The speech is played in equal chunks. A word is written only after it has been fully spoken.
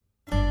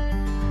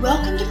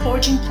Welcome to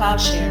Forging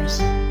Plowshares.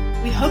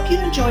 We hope you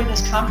enjoy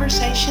this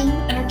conversation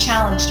and are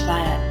challenged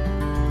by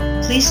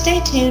it. Please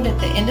stay tuned at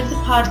the end of the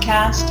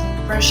podcast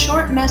for a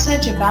short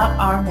message about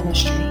our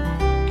ministry.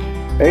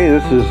 Hey,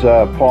 this is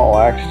Paul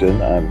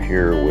Axton. I'm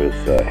here with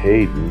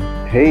Hayden.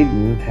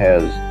 Hayden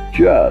has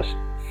just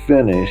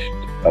finished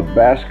a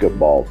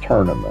basketball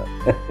tournament.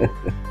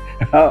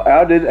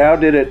 How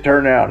did it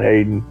turn out,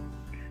 Hayden?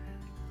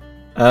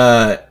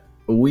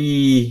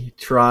 We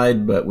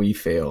tried, but we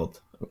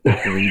failed.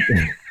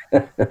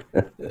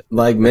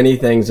 Like many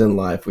things in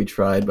life, we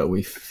tried, but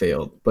we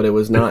failed. But it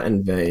was not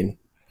in vain.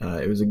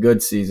 It was a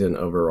good season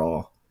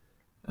overall.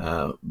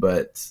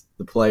 But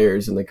the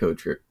players and the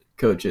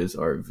coaches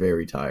are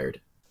very tired.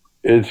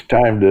 It's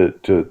time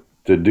to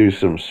do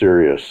some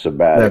serious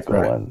sabbatical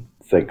and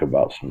think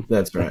about some.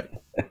 That's right.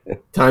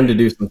 Time to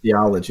do some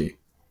theology.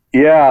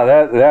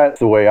 Yeah, that's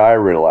the way I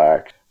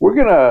relax. We're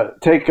going to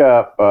take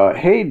up,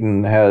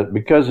 Hayden has,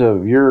 because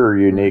of your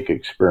unique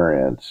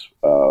experience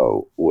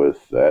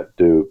with at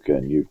Duke,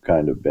 and you've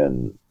kind of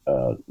been,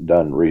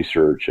 done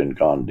research and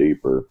gone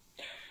deeper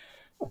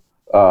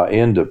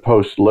into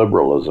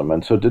post-liberalism.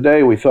 And so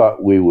today we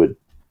thought we would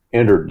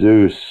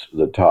introduce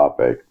the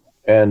topic.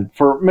 And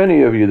for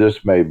many of you,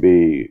 this may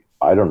be,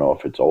 I don't know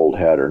if it's old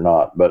hat or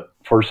not, but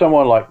for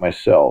someone like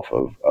myself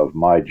of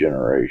my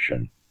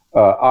generation,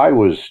 I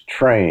was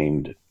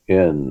trained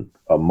in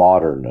a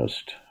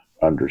modernist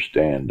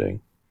understanding.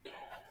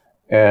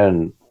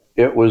 And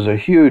it was a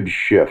huge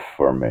shift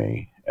for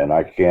me, and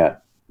I can't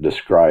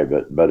describe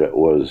it, but it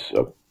was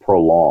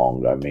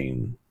prolonged,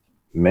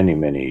 many,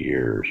 many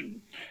years.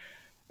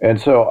 And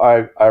so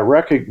I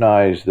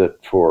recognize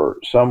that for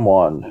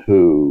someone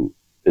who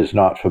is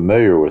not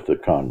familiar with the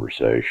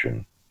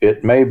conversation,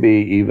 it may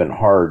be even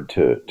hard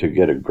to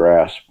get a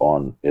grasp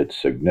on its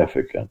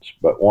significance.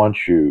 But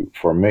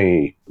for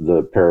me,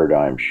 the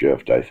paradigm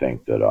shift, I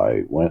think, that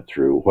I went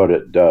through, what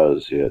it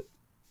does, it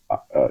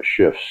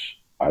shifts,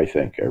 I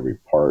think, every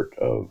part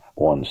of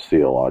one's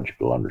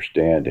theological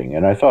understanding.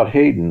 And I thought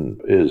Hayden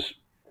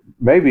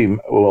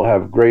will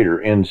have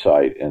greater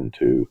insight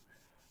into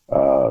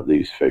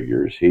these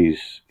figures.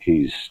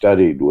 He's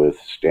studied with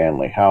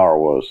Stanley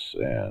Hauerwas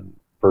and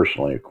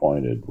personally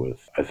acquainted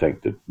with, I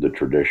think, the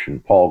tradition.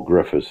 Paul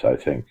Griffiths, I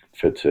think,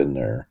 fits in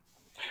there.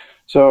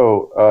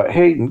 So,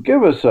 Hayden,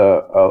 give us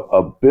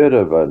a bit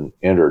of an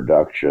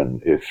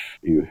introduction, if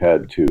you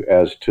had to,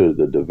 as to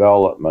the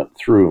development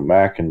through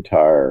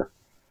McIntyre,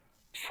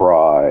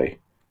 Fry,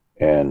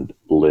 and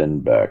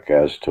Lindbeck,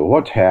 as to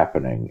what's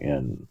happening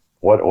in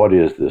what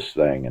is this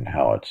thing and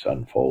how it's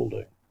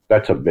unfolding.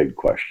 That's a big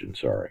question.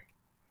 Sorry.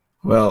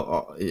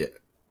 Well,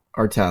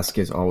 our task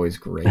is always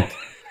great.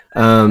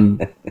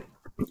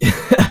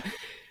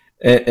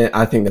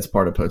 I think that's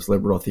part of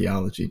post-liberal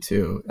theology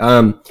too.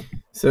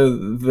 So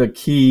the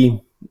key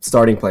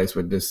starting place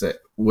would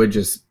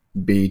just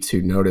be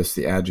to notice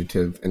the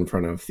adjective in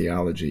front of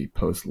theology,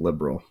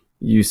 post-liberal.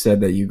 You said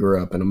that you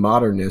grew up in a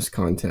modernist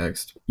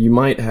context. You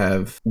might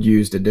have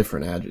used a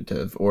different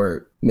adjective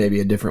or maybe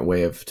a different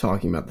way of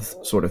talking about the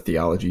sort of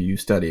theology you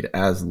studied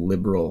as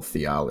liberal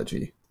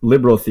theology.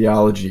 Liberal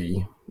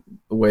theology,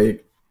 the way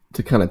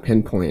to kind of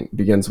pinpoint,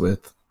 begins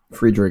with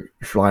Friedrich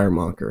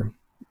Schleiermacher,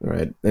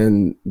 right,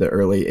 in the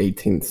early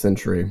 18th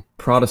century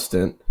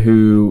Protestant,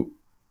 who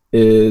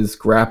is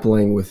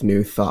grappling with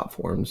new thought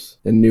forms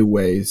and new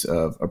ways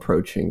of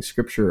approaching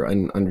Scripture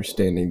and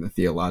understanding the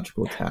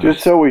theological task.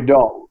 Just so we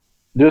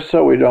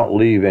don't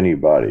leave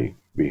anybody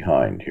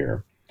behind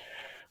here.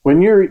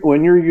 When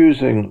you're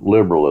using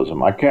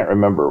liberalism, I can't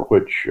remember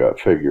which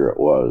figure it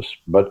was,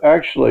 but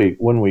actually,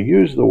 when we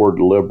use the word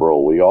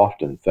liberal, we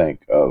often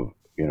think of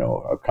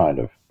a kind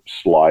of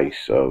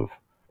slice of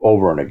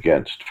over and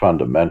against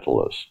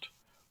fundamentalist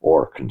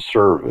or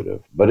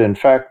conservative. But in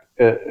fact,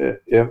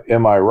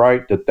 am I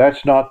right that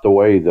that's not the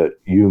way that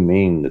you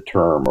mean the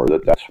term, or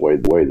that's the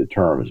way the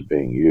term is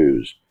being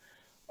used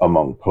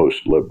among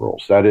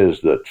post-liberals? That is,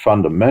 that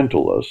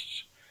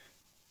fundamentalists,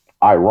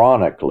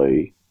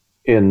 ironically,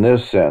 in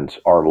this sense,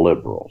 are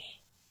liberals.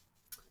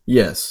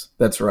 Yes,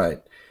 that's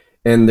right.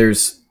 And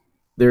there's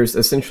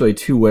essentially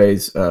two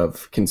ways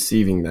of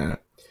conceiving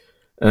that.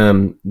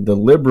 The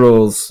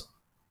liberals,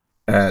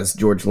 as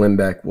George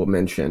Lindbeck will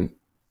mention,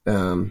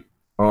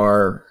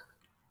 are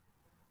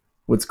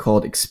what's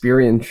called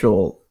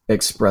experiential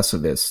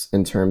expressivists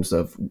in terms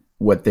of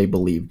what they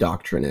believe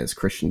doctrine is,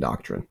 Christian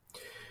doctrine.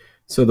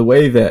 So the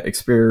way that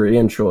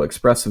experiential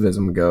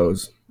expressivism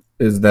goes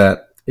is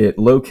that it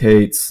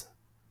locates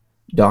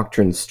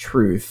doctrine's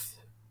truth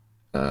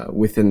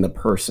within the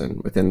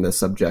person, within the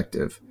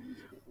subjective,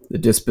 the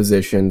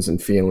dispositions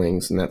and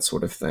feelings and that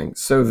sort of thing,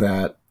 so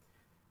that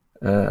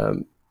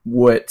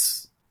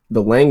what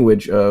the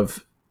language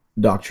of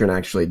doctrine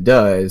actually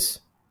does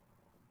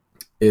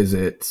is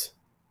it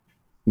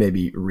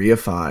maybe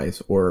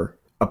reifies or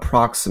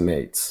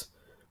approximates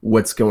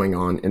what's going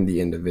on in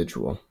the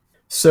individual,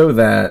 so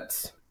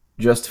that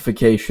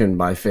justification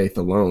by faith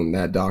alone,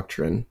 that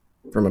doctrine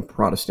from a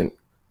Protestant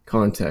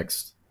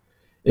context,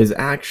 is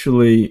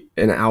actually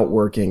an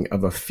outworking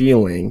of a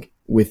feeling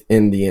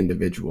within the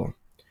individual.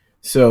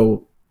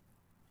 So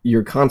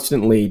you're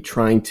constantly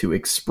trying to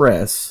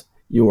express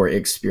your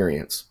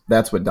experience.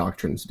 That's what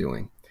doctrine's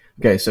doing.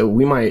 Okay, so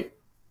we might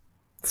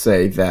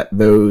say that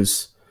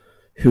those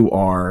who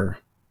are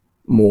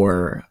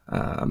more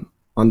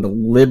on the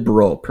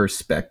liberal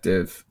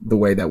perspective, the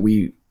way that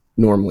we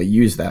normally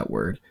use that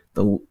word,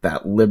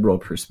 that liberal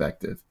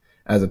perspective,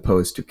 as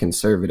opposed to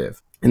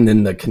conservative. And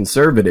then the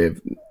conservative,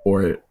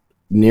 or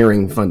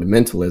nearing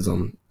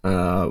fundamentalism,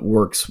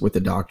 works with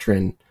a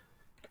doctrine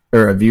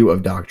or a view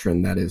of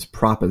doctrine that is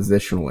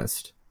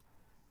propositionalist.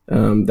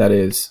 That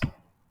is,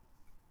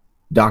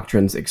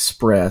 doctrines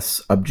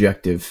express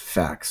objective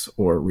facts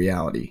or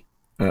reality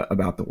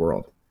about the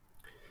world.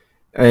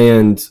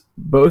 And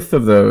both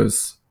of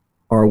those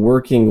are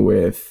working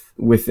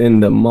within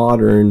the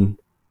modern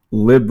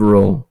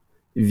liberal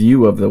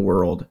view of the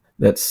world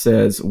that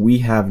says we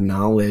have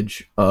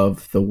knowledge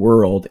of the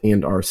world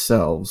and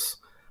ourselves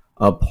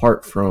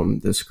apart from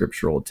the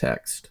scriptural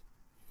text.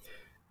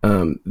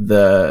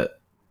 The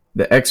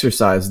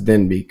exercise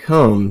then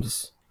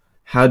becomes,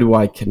 how do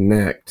I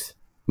connect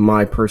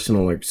my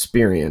personal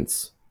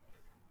experience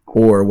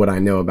or what I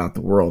know about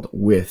the world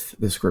with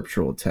the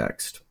scriptural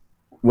text?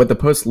 What the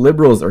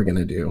post-liberals are going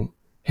to do,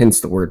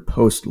 hence the word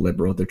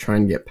post-liberal, they're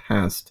trying to get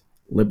past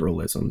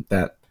liberalism,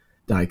 that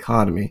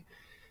dichotomy,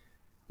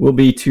 will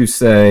be to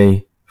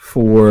say,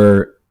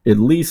 for at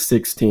least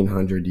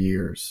 1,600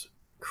 years,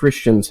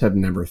 Christians have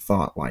never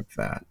thought like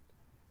that.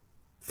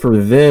 For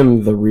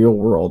them, the real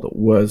world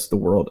was the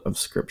world of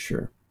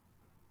Scripture.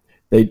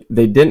 They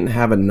didn't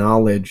have a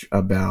knowledge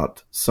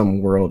about some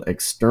world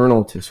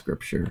external to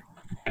Scripture,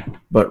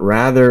 but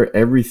rather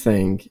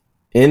everything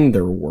in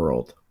their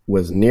world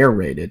was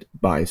narrated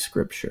by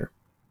Scripture.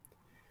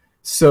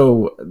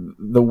 So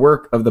the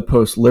work of the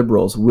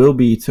post-liberals will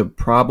be to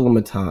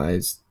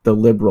problematize the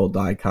liberal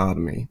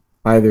dichotomy,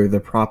 either the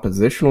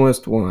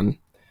propositionalist one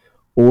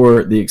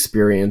or the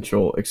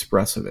experiential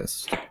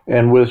expressivist.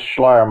 And with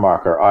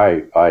Schleiermacher,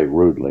 I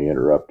rudely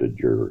interrupted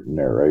your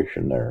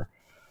narration there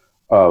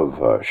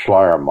of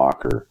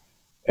Schleiermacher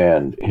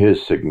and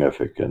his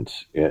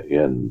significance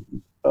in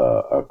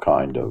a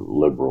kind of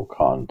liberal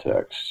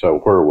context. So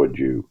where would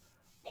you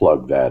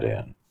plug that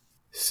in?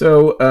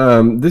 So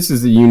this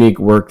is a unique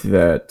work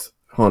that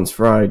Hans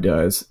Frey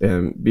does.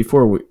 And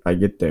before I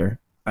get there,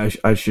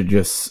 I should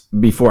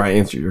just, before I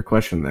answer your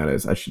question, that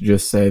is, I should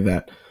just say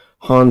that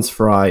Hans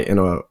Frey, in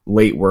a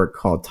late work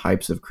called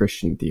Types of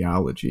Christian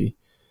Theology,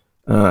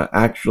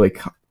 actually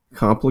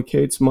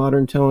complicates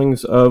modern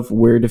tellings of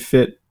where to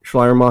fit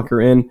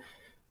Schleiermacher in.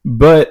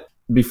 But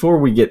before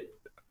we get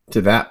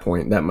to that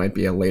point, that might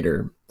be a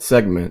later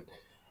segment,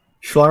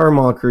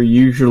 Schleiermacher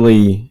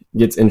usually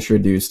gets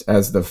introduced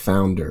as the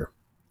founder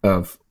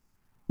of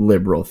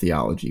liberal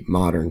theology,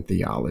 modern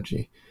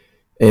theology,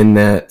 in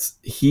that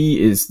he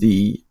is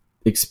the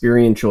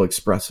experiential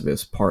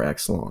expressivist par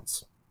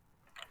excellence.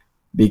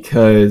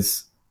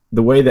 Because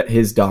the way that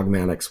his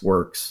dogmatics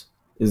works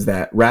is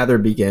that rather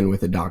begin with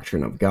the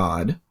doctrine of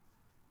God,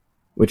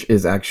 which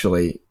is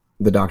actually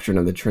the doctrine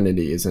of the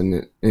Trinity is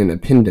an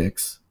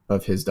appendix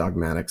of his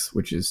dogmatics,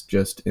 which is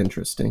just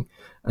interesting.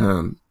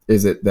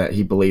 Is it that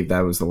he believed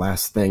that was the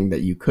last thing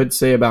that you could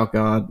say about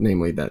God,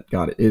 namely that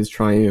God is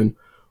triune,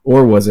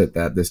 or was it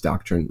that this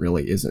doctrine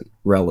really isn't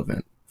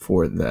relevant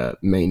for the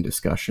main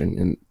discussion,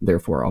 and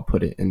therefore I'll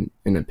put it in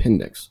an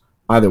appendix?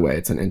 Either way,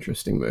 it's an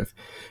interesting move.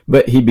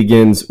 But he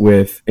begins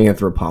with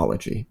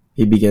anthropology.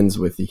 He begins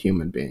with the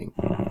human being.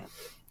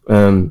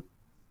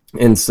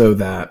 And so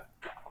that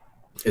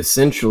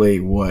essentially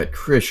what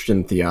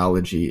Christian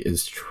theology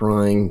is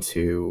trying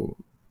to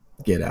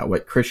get at,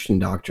 what Christian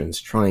doctrine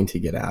is trying to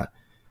get at,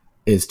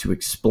 is to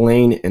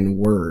explain in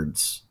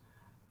words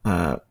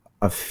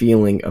a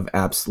feeling of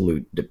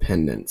absolute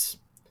dependence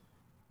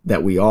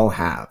that we all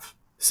have.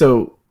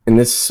 So in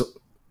this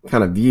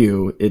kind of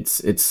view,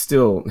 it's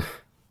still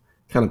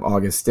kind of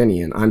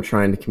Augustinian. I'm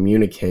trying to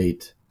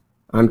communicate,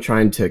 I'm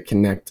trying to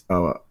connect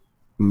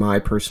my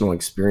personal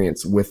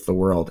experience with the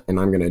world, and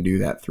I'm going to do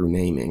that through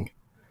naming.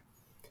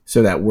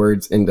 So that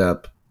words end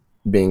up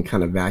being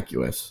kind of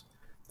vacuous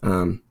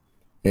and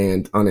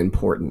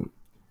unimportant.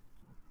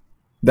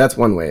 That's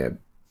one way of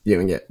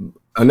viewing it.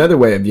 Another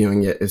way of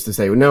viewing it is to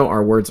say, no,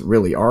 our words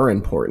really are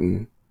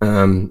important,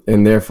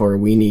 and therefore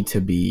we need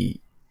to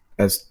be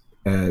as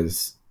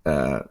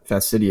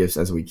fastidious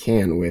as we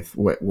can with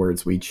what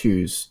words we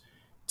choose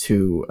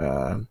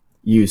to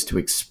use to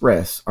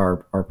express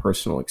our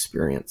personal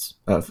experience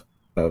of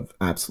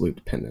absolute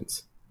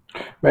dependence.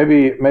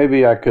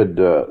 Maybe I could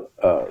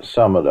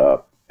sum it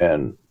up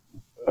and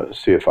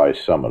see if I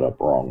sum it up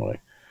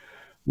wrongly.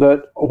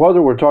 That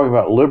whether we're talking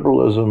about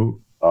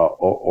liberalism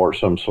or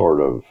some sort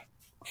of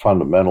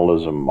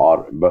fundamentalism,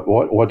 but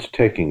what's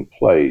taking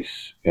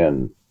place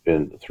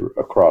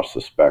across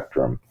the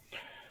spectrum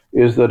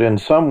is that in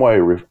some way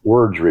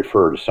words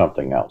refer to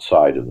something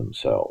outside of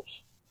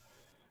themselves,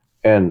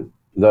 and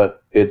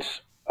that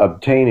it's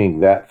obtaining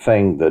that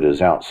thing that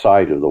is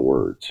outside of the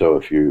word. So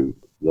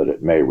that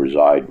it may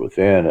reside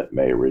within, it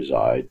may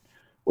reside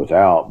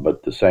without.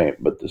 But the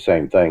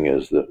same thing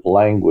is that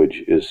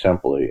language is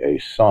simply a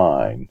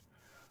sign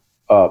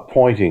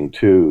pointing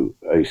to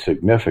a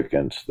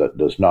significance that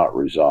does not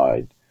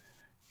reside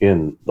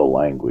in the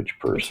language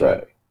per That's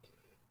se.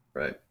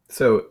 Right.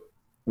 So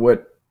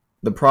what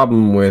the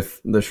problem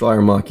with the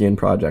Schleiermachian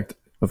project,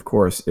 of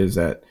course, is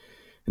that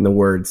in the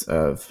words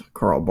of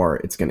Karl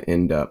Barth, it's going to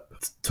end up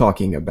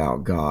talking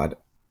about God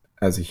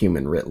as a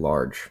human writ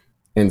large.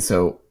 And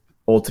so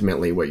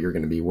ultimately what you're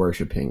going to be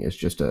worshiping is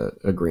just a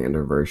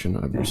grander version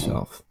of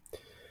yourself.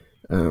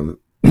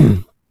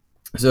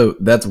 So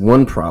that's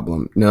one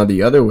problem. Now,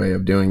 the other way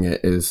of doing it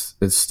is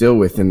still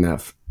within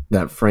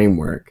that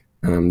framework,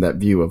 that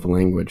view of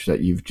language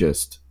that you've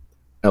just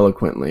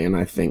eloquently and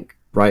I think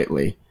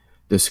rightly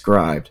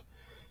described,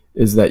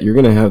 is that you're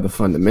going to have the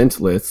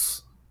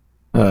fundamentalists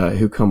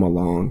who come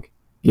along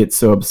get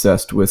so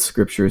obsessed with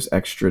Scripture's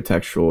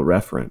extra-textual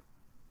referent,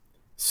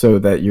 so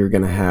that you're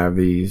going to have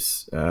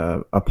these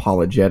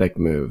apologetic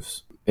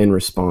moves in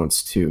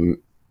response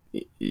to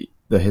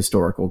the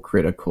historical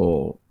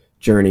critical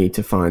journey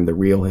to find the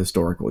real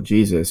historical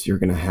Jesus. You're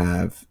going to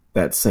have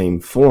that same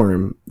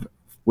form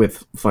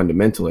with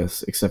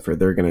fundamentalists, except for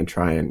they're going to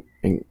try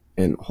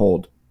and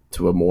hold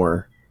to a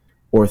more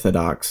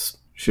orthodox,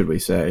 should we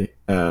say,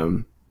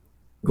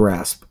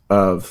 grasp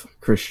of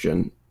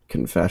Christian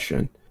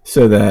confession,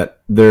 so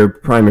that their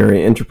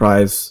primary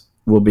enterprise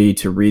will be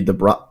to read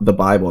the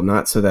Bible,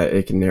 not so that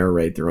it can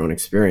narrate their own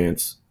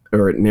experience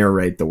or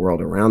narrate the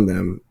world around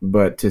them,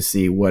 but to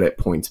see what it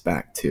points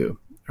back to,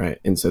 right?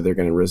 And so they're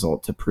going to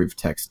resort to proof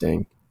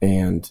texting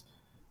and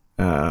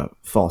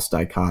false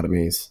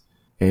dichotomies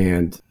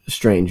and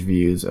strange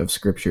views of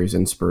Scripture's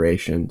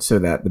inspiration, so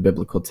that the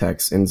biblical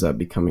text ends up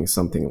becoming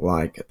something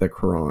like the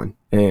Quran.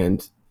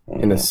 And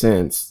in a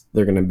sense,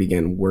 they're going to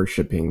begin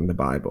worshiping the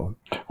Bible.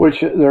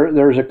 Which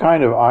there's a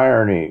kind of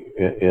irony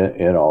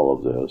in all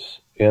of this,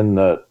 in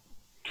that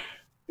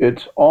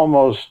it's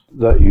almost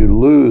that you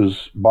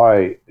lose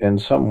by, in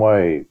some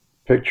way,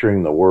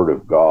 picturing the Word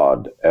of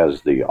God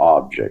as the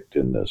object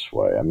in this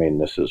way. I mean,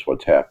 this is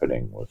what's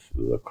happening with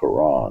the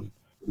Quran.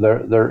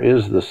 There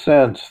is the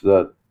sense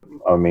that,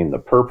 I mean, the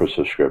purpose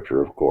of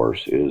Scripture, of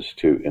course, is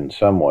to, in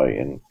some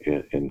way,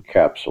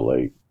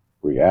 encapsulate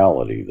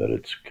reality that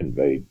it's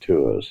conveyed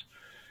to us.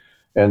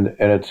 And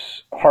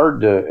it's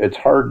hard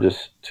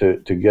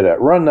to get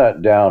at. Run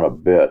that down a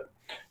bit.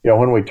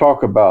 When we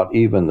talk about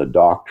even the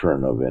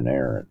doctrine of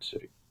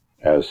inerrancy,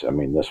 this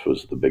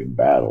was the big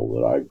battle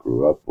that I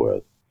grew up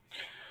with,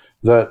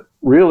 that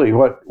really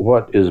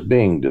what is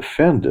being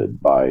defended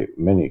by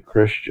many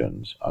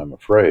Christians, I'm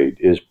afraid,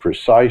 is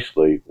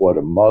precisely what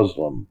a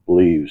Muslim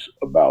believes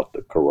about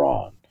the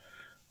Quran.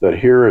 That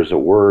here is a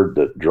word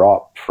that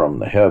dropped from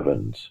the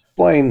heavens.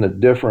 Explain the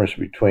difference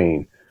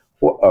between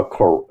a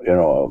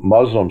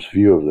Muslim's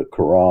view of the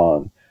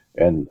Quran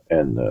and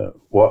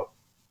what,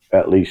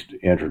 at least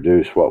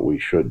introduce what we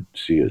should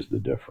see as the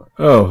difference.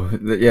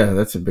 Yeah,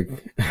 that's a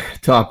big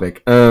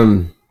topic.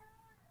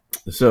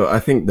 So I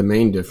think the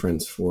main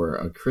difference for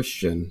a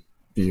Christian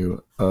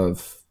view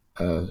of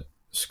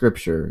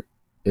Scripture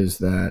is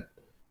that,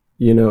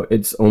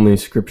 it's only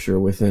Scripture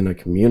within a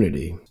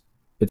community.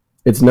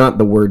 It's not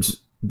the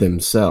words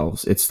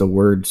themselves. It's the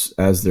words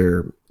as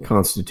they're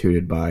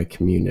constituted by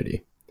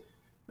community.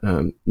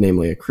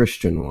 Namely a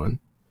Christian one.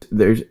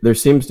 There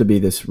seems to be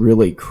this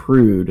really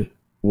crude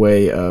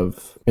way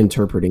of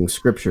interpreting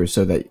Scripture,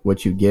 so that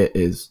what you get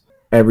is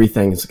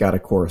everything's got a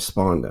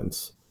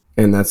correspondence.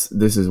 And this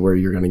is where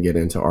you're going to get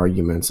into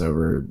arguments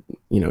over,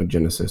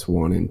 Genesis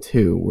 1 and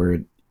 2,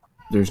 where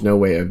there's no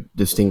way of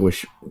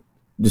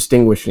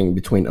distinguishing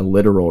between a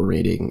literal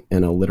reading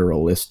and a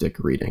literalistic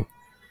reading,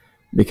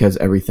 because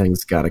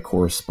everything's got to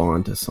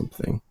correspond to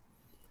something.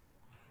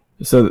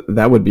 So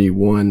that would be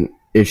one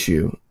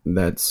issue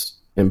that's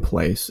in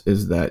place,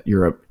 is that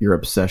your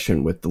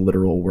obsession with the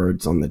literal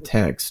words on the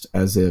text,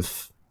 as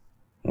if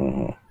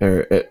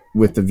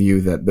with the view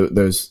that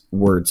those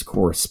words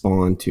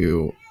correspond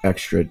to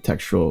extra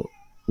textual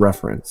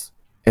reference,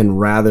 and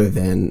rather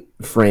than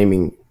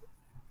framing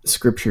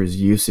Scripture's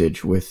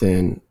usage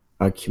within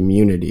a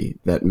community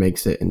that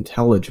makes it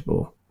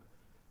intelligible.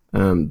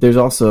 There's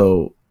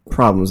also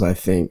problems, I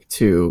think,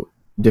 too,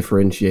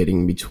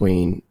 differentiating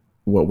between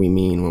what we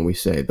mean when we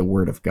say the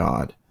Word of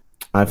God.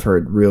 I've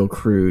heard real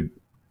crude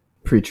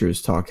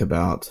preachers talk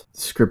about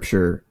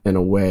Scripture in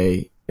a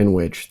way in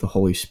which the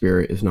Holy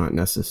Spirit is not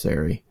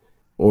necessary,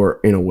 or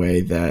in a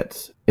way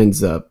that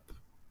ends up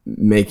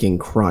making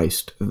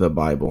Christ the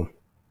Bible.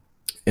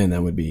 And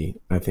that would be,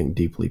 I think,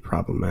 deeply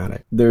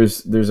problematic.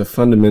 There's a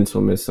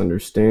fundamental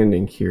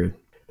misunderstanding here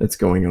that's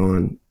going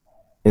on,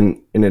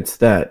 and it's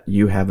that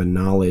you have a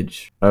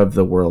knowledge of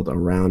the world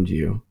around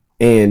you,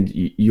 and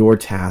your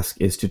task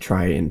is to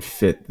try and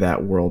fit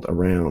that world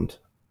around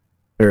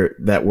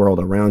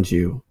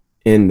you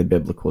in the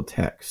biblical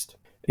text.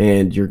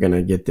 And you're going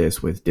to get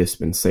this with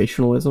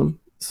dispensationalism.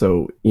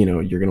 So, you're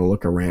going to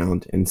look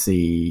around and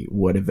see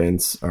what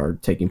events are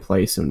taking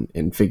place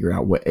and figure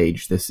out what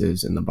age this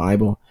is in the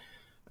Bible.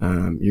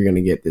 You're going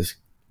to get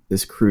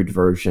this crude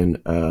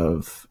version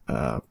of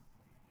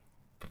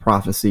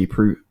prophecy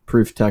proof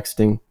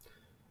texting,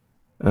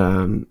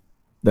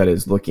 that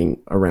is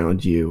looking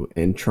around you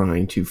and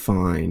trying to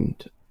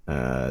find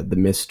the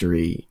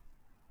mystery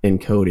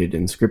encoded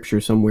in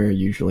scripture somewhere,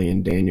 usually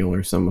in Daniel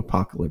or some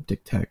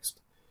apocalyptic text.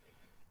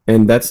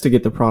 And that's to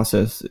get the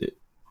process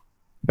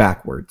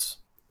backwards.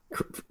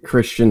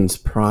 Christians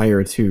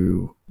prior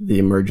to the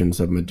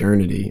emergence of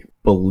modernity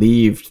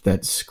believed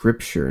that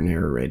scripture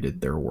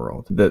narrated their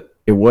world, that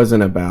it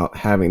wasn't about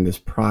having this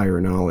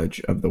prior knowledge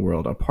of the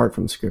world apart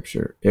from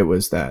scripture. It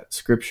was that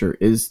scripture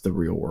is the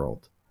real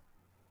world.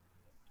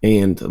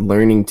 And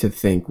learning to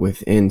think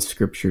within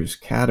scripture's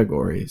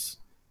categories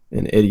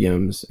and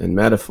idioms and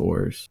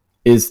metaphors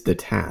is the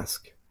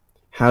task.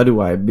 How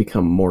do I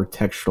become more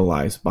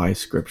textualized by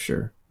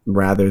scripture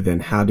rather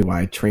than how do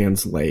I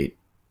translate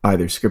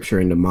either scripture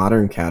into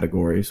modern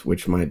categories,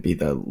 which might be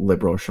the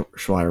liberal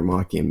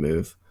Schleiermachian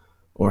move,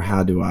 or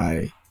how do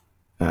I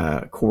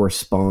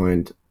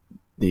correspond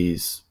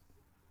these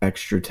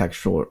extra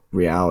textual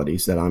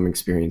realities that I'm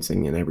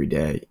experiencing in every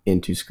day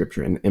into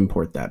scripture and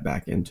import that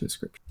back into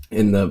scripture.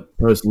 And the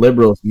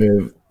post-liberals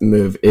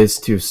move is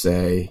to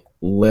say,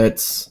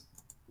 let's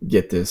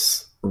get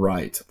this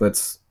right.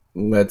 Let's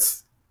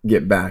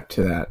get back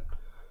to that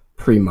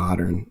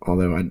pre-modern,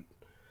 although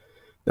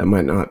that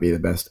might not be the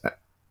best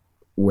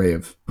way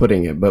of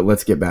putting it, but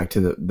let's get back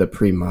to the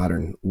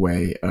pre-modern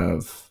way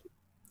of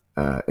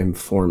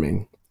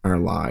informing our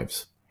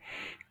lives.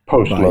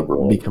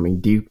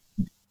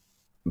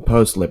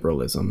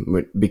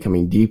 Post-liberalism,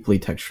 becoming deeply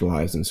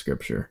textualized in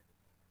scripture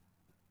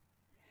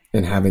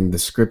and having the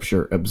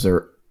scripture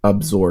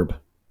absorb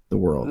the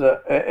world.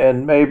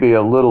 And maybe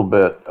a little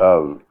bit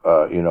of,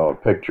 a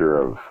picture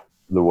of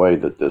the way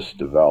that this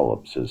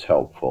develops is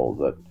helpful,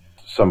 that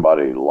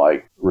somebody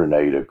like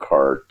Rene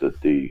Descartes,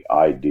 that the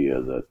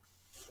idea that,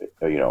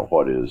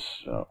 what is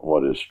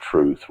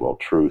truth? Well,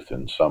 truth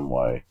in some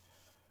way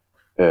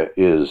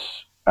is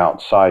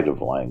outside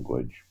of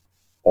language,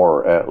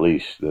 or at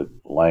least that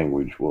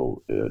language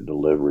will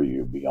deliver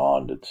you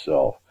beyond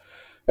itself.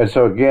 And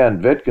so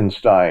again,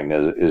 Wittgenstein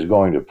is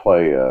going to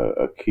play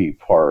a key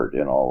part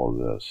in all of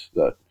this.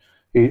 That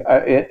he,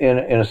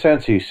 in a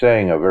sense, he's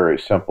saying a very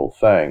simple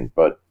thing,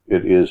 but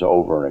it is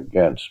over and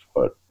against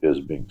what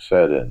is being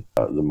said in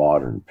the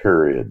modern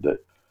period. That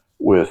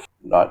with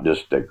not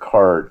just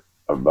Descartes,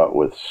 but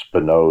with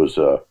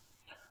Spinoza,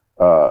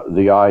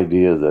 the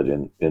idea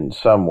that in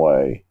some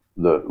way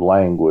the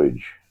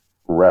language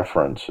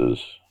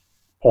references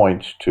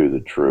points to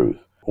the truth,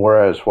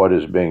 whereas what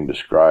is being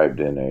described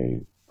in a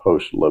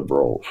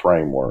post-liberal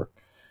framework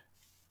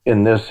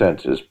in this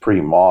sense is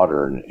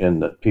pre-modern,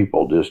 in that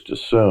people just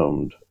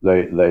assumed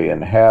they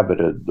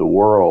inhabited the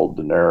world,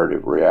 the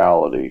narrative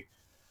reality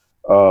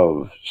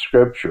of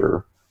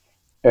scripture,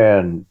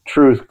 and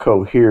truth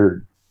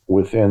cohered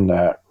within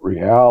that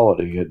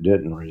reality. It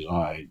didn't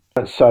reside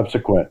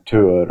subsequent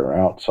to it or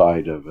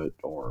outside of it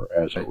or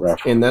as a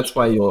reference. And that's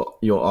why you'll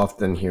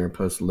often hear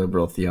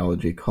post-liberal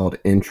theology called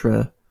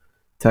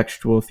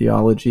intra-textual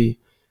theology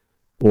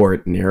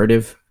or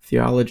narrative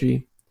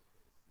theology,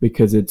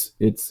 because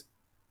it's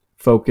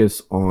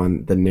focus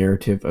on the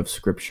narrative of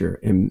scripture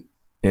and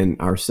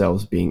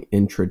ourselves being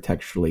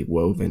intratextually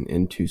woven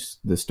into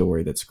the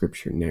story that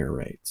scripture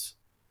narrates.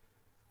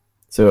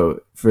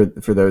 So for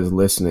those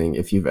listening,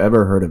 if you've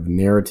ever heard of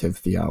narrative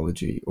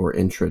theology or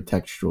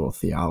intratextual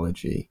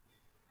theology,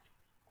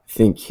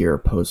 think here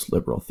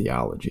post-liberal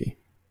theology.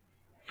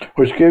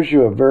 Which gives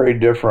you a very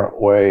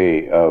different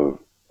way of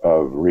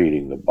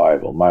reading the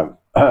Bible.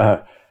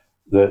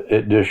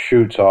 It just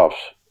shoots off,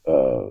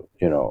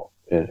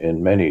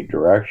 in many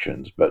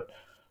directions. But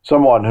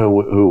someone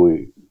who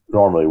we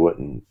normally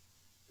wouldn't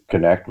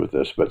connect with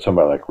this, but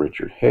somebody like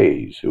Richard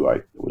Hayes, who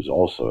was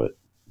also at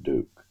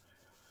Duke,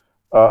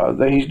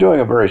 he's doing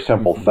a very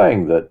simple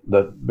thing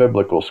that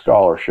biblical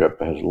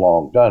scholarship has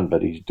long done,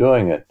 but he's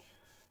doing it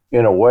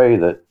in a way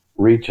that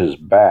reaches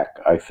back,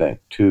 I think,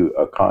 to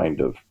a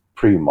kind of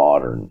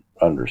pre-modern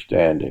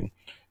understanding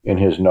in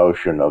his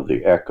notion of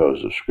the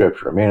echoes of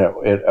Scripture. I mean,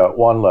 at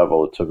one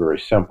level, it's a very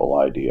simple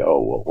idea.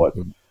 Oh, well,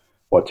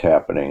 what's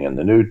happening in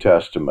the New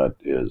Testament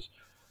is,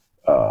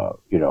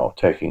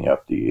 taking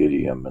up the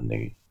idiom and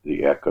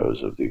the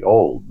echoes of the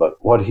Old.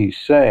 But what he's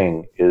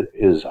saying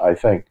is, I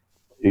think,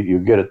 you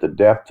get at the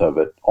depth of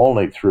it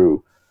only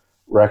through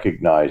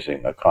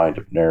recognizing a kind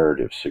of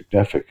narrative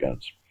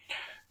significance.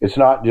 It's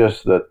not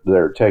just that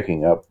they're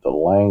taking up the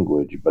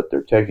language, but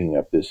they're taking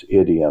up this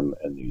idiom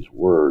and these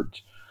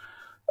words.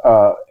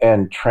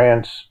 In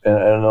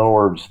other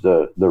words,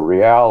 the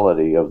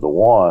reality of the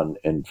one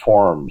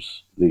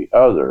informs the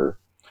other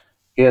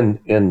in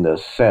the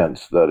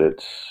sense that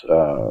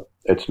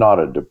it's not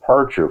a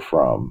departure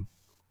from,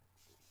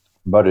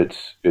 but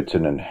it's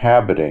an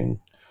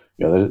inhabiting.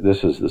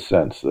 This is the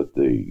sense that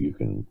you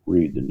can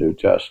read the New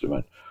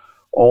Testament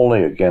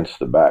only against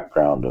the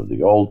background of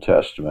the Old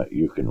Testament.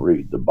 You can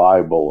read the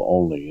Bible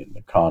only in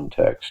the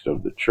context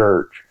of the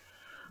church.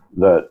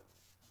 That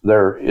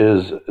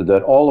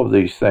all of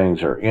these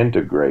things are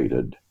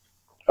integrated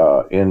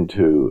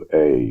into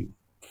a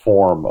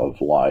form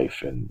of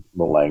life in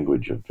the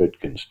language of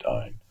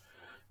Wittgenstein.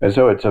 And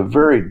so it's a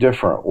very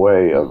different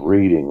way of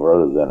reading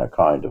rather than a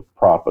kind of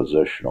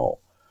propositional,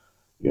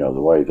 the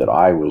way that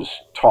I was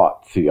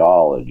taught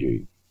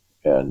theology.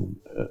 And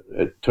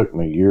it took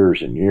me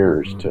years and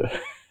years to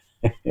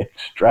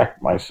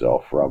extract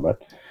myself from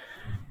it,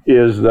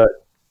 is that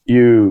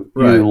you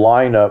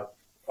line up,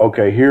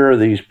 okay, here are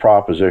these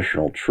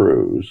propositional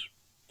truths,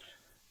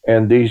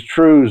 and these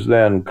truths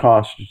then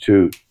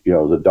constitute,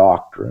 the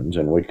doctrines,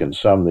 and we can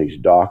sum these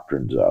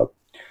doctrines up.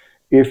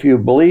 If you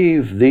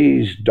believe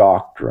these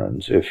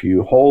doctrines, if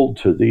you hold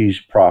to these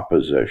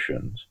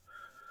propositions,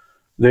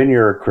 then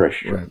you're a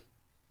Christian. Right.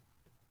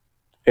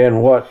 And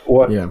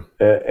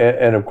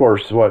and of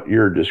course, what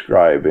you're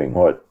describing,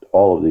 what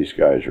all of these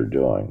guys are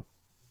doing,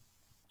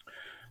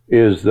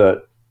 is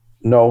that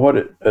what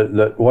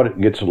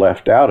it gets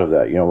left out of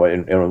that, in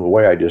the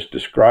way I just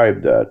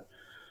described that.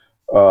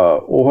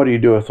 What do you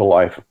do with the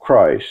life of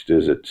Christ?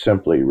 Is it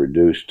simply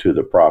reduced to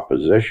the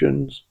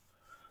propositions,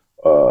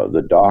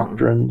 the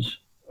doctrines?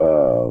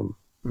 And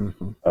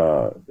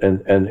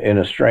in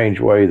a strange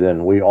way,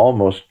 then we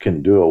almost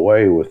can do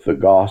away with the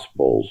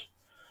Gospels,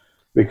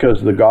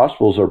 because the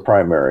Gospels are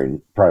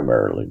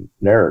primarily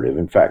narrative.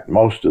 In fact,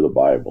 most of the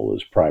Bible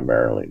is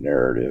primarily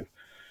narrative.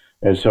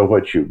 And so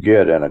what you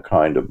get in a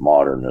kind of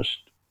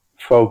modernist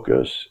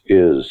focus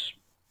is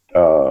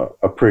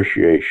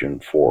appreciation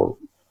for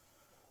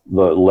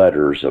the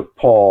letters of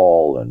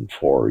Paul and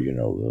for,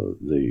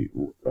 the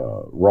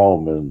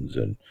Romans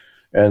and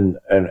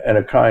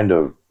a kind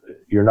of,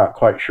 you're not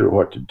quite sure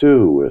what to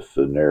do with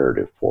the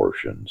narrative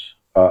portions,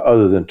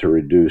 other than to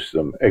reduce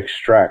them,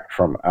 extract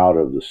from out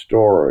of the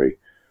story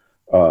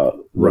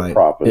the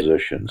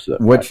propositions.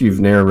 What you've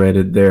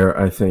narrated there,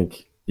 I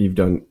think you've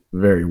done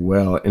very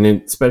well, and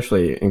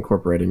especially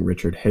incorporating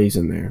Richard Hays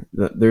in there.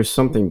 There's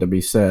something to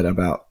be said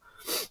about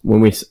when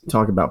we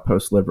talk about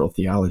post-liberal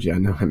theology. I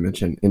know I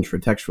mentioned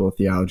intratextual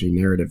theology,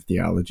 narrative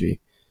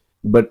theology,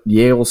 but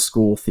Yale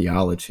School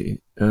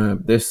theology.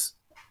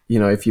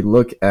 If you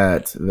look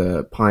at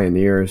the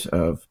pioneers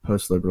of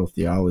post-liberal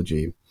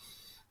theology,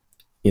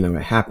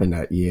 it happened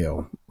at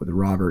Yale with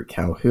Robert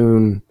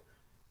Calhoun,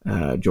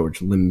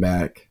 George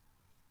Limbeck,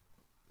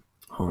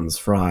 Hans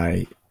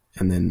Frey,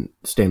 and then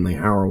Stanley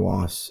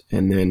Hauerwas,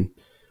 and then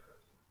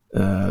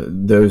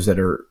those that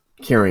are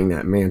carrying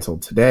that mantle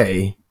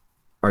today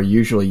are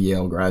usually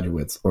Yale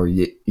graduates or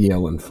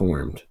Yale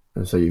informed.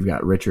 And so you've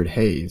got Richard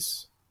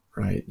Hays,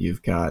 right?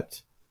 You've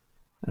got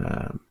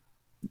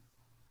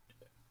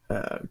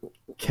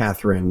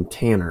Catherine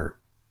Tanner.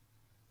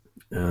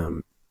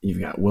 You've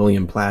got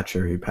William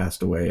Platcher, who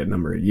passed away a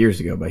number of years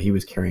ago, but he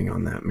was carrying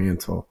on that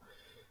mantle.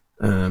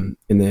 And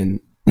then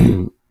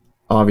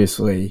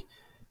obviously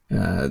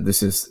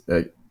this is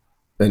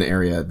an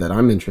area that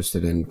I'm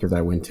interested in because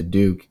I went to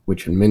Duke,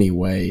 which in many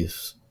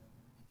ways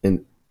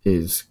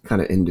is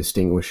kind of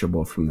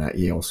indistinguishable from that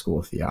Yale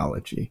School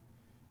theology.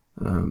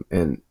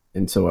 And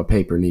so a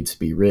paper needs to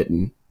be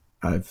written.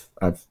 I've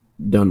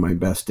done my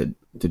best to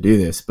do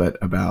this, but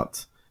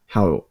about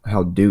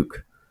how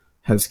Duke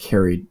has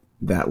carried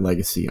that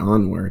legacy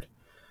onward.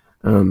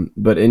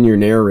 But in your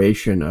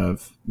narration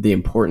of the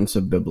importance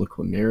of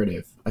biblical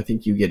narrative, I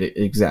think you get it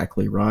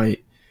exactly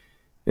right.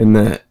 In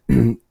that,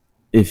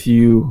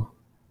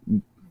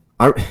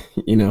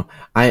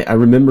 I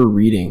remember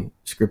reading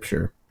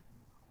scripture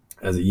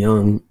as a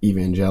young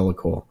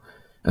evangelical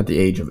at the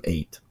age of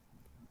 8.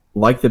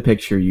 Like the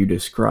picture you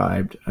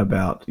described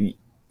about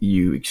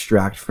you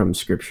extract from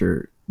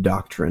scripture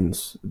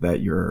doctrines that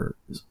you're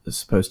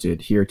supposed to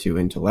adhere to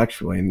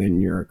intellectually, and then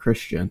you're a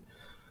Christian.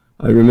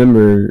 I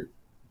remember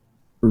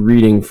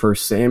reading 1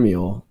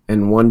 Samuel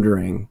and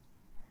wondering,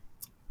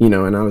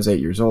 and I was 8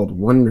 years old,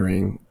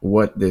 wondering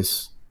what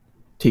this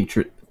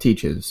teacher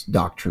teaches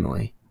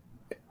doctrinally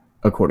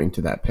according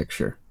to that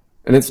picture.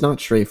 And it's not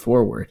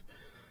straightforward,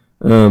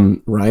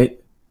 right?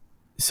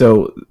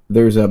 So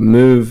there's a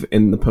move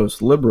in the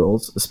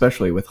post-liberals,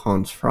 especially with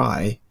Hans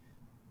Frey,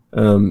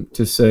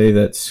 to say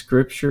that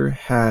Scripture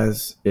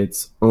has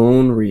its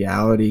own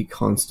reality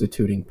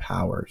constituting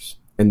powers.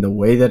 And the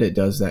way that it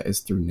does that is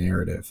through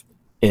narrative.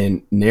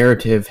 And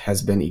narrative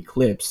has been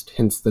eclipsed,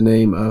 hence the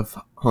name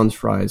of Hans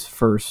Frey's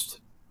first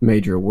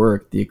major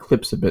work, The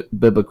Eclipse of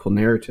Biblical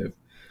Narrative,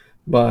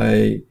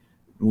 by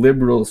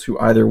liberals who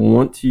either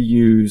want to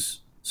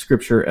use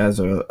Scripture as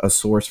a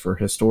source for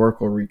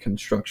historical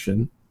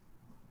reconstruction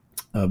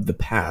of the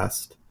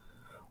past,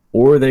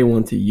 or they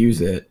want to use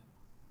it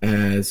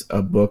as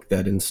a book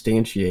that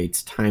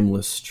instantiates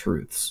timeless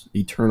truths,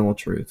 eternal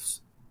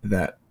truths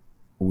that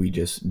we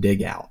just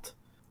dig out.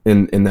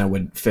 And that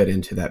would fit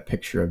into that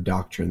picture of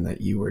doctrine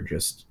that you were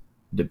just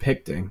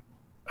depicting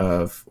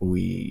of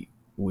we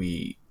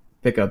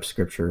pick up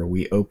Scripture,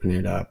 we open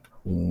it up,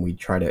 we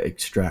try to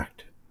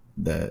extract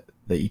the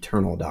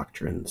eternal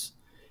doctrines.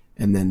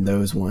 And then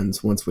those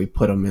ones, once we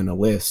put them in a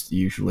list,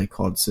 usually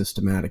called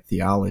systematic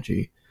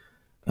theology,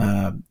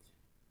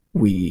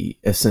 we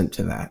assent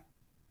to that,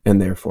 and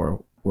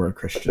therefore we're a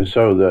Christian.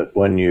 So that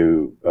when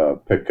you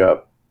pick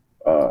up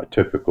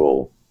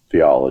typical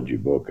theology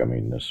book. I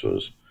mean, this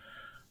was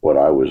what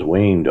I was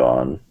weaned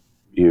on.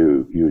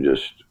 You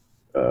just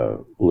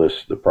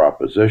list the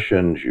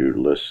propositions,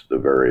 you list the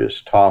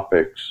various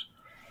topics,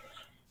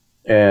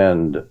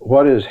 and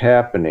what is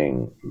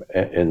happening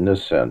in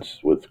this sense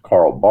with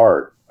Karl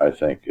Barth, I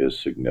think, is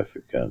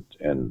significant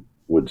and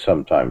would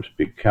sometimes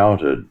be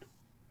counted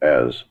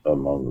as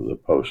among the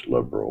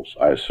post-liberals.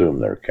 I assume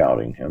they're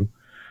counting him.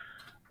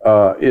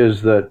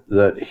 Is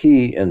that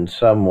he in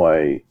some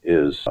way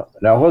is,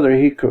 now whether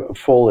he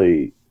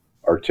fully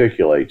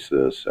articulates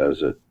this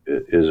as it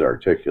is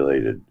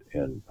articulated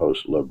in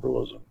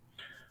post-liberalism,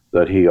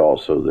 that he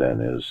also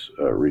then is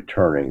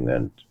returning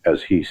then,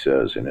 as he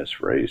says in his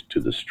phrase, to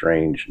the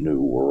strange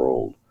new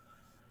world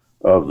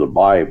of the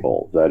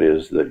Bible. That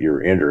is, that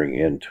you're entering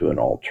into an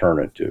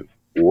alternative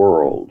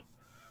world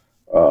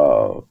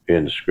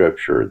in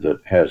Scripture that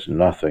has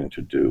nothing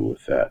to do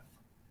with that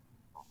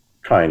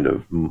kind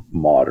of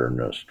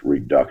modernist,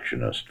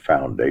 reductionist,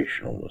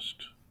 foundationalist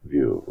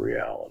view of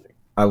reality.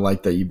 I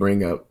like that you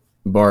bring up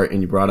Barth,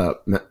 and you brought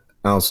up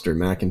Alistair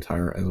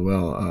McIntyre as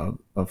well,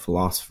 a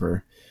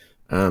philosopher.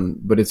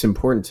 But it's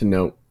important to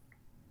note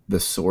the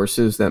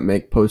sources that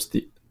make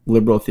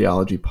post-liberal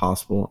theology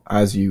possible.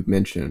 As you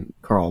mentioned,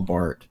 Karl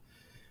Barth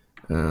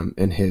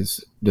and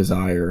his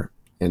desire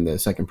in the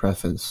second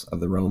preface of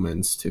the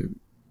Romans to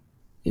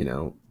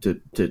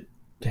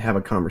have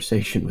a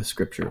conversation with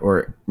Scripture,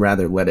 or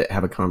rather let it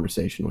have a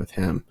conversation with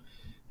him,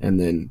 and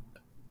then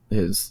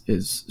his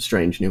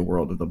strange new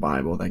world of the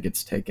Bible that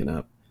gets taken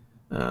up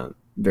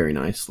very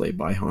nicely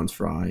by Hans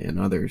Frey and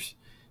others.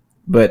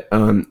 But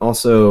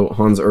also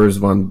Hans Urs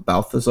von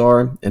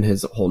Balthasar and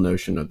his whole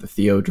notion of the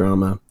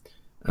theodrama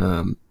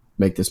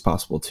make this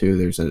possible too.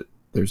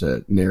 There's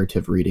a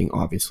narrative reading,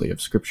 obviously,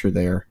 of Scripture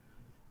there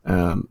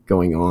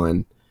going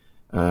on.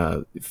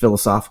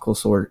 Philosophical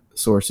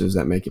sources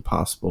that make it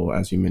possible,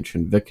 as you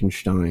mentioned,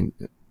 Wittgenstein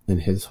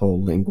and his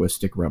whole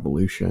linguistic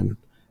revolution,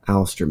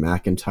 Alistair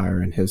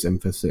McIntyre and his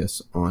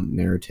emphasis on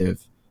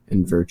narrative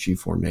and virtue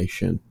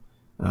formation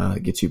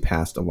gets you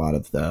past a lot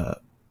of the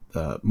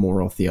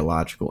moral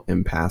theological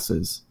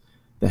impasses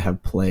that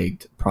have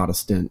plagued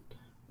Protestant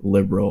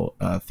liberal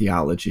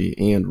theology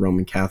and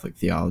Roman Catholic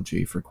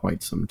theology for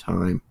quite some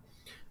time.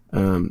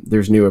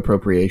 There's new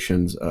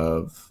appropriations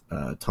of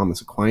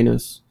Thomas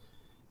Aquinas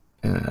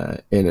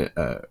in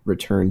a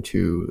return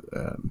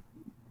to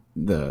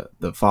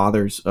the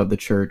fathers of the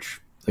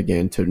church,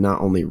 again, to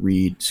not only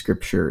read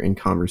Scripture in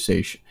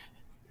conversation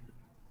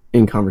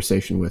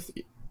with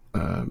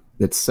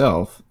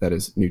itself, that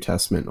is New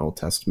Testament, Old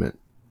Testament,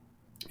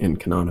 and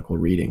canonical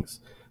readings,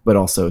 but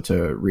also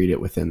to read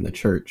it within the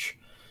church.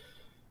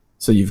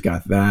 So you've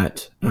got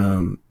that,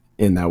 and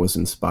that was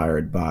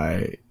inspired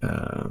by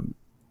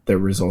the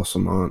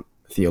Ressourcement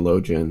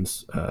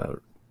theologians,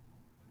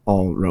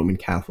 all Roman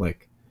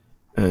Catholic.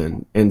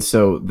 And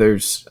so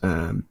there's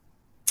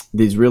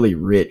these really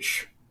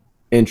rich,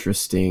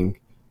 interesting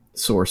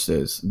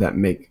sources that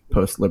make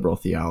post-liberal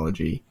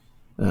theology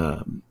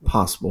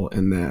possible,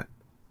 and that,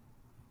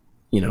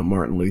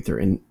 Martin Luther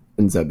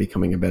ends up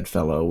becoming a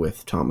bedfellow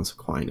with Thomas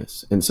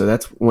Aquinas. And so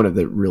that's one of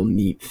the real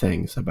neat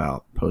things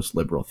about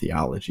post-liberal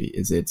theology,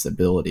 is its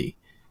ability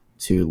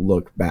to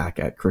look back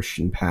at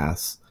Christian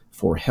paths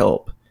for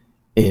help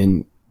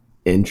in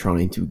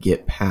trying to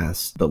get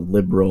past the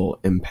liberal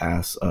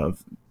impasse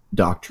of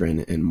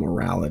doctrine and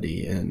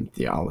morality and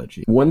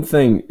theology. One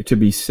thing to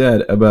be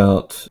said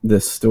about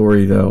this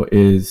story, though,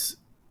 is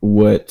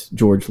what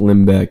George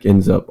Limbeck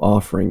ends up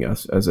offering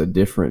us as a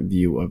different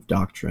view of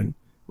doctrine,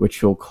 which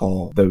he'll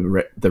call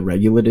the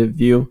regulative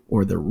view,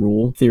 or the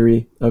rule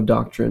theory of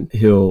doctrine.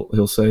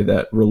 He'll say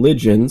that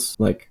religions,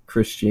 like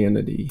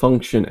Christianity,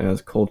 function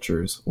as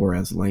cultures or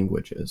as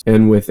languages.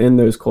 And within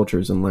those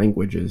cultures and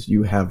languages,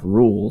 you have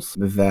rules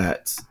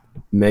that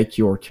make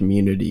your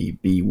community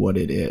be what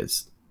it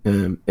is,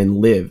 and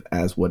live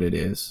as what it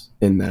is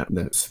in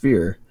that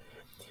sphere.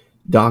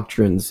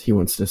 Doctrines, he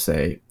wants to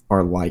say,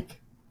 are like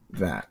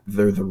that.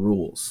 They're the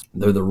rules.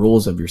 They're the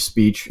rules of your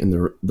speech and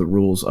the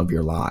rules of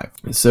your life.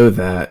 So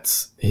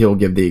that he'll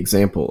give the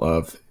example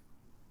of,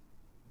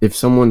 if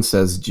someone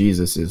says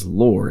Jesus is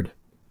Lord,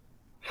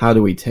 how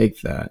do we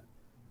take that?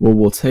 Well,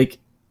 we'll take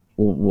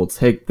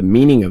the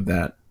meaning of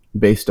that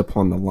based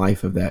upon the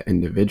life of that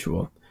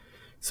individual.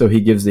 So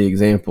he gives the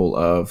example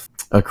of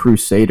a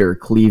crusader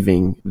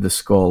cleaving the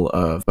skull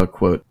of a,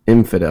 quote,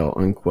 infidel,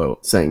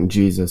 unquote, saying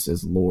Jesus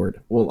is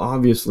Lord. Well,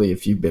 obviously,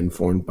 if you've been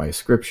formed by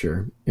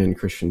Scripture and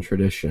Christian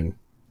tradition,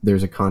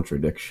 there's a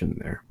contradiction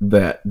there.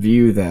 That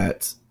view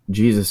that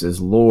Jesus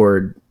is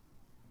Lord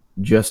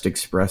just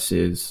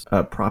expresses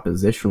a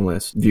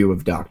propositionalist view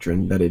of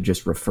doctrine, that it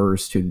just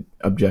refers to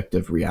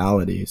objective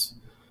realities,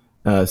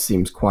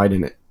 seems quite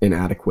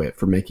inadequate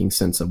for making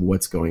sense of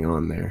what's going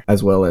on there,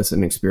 as well as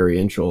an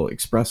experiential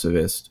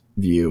expressivist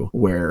view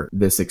where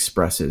this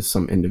expresses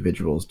some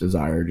individual's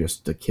desire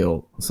just to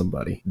kill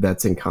somebody.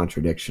 That's in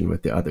contradiction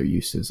with the other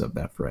uses of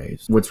that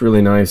phrase. What's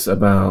really nice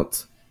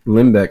about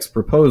Limbeck's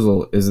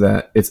proposal is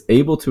that it's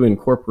able to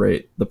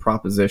incorporate the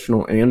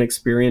propositional and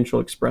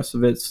experiential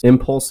expressivist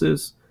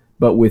impulses,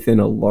 but within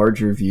a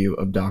larger view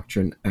of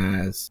doctrine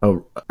as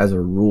a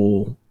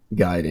rule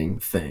guiding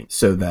thing,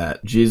 so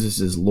that Jesus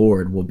is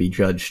Lord will be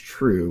judged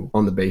true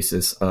on the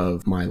basis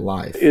of my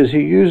life. Is he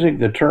using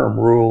the term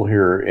rule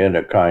here in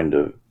a kind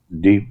of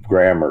deep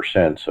grammar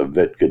sense, a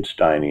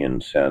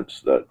Wittgensteinian sense,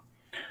 that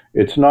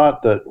it's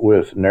not that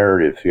with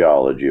narrative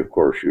theology, of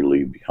course, you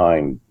leave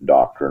behind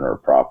doctrine or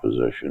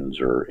propositions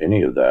or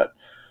any of that,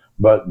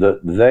 but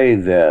that they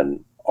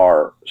then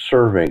are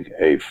serving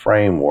a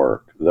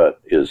framework that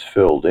is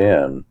filled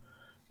in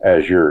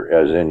as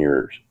in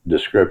your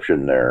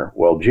description there.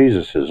 Well,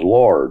 Jesus is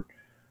Lord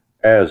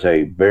as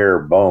a bare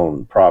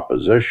bone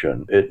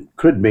proposition. It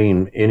could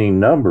mean any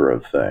number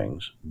of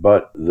things,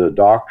 but the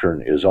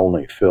doctrine is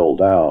only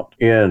filled out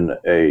in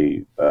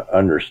a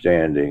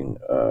understanding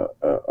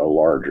a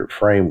larger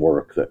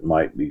framework that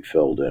might be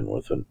filled in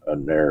with a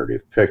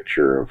narrative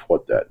picture of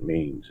what that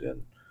means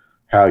and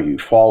how you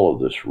follow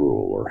this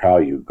rule or how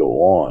you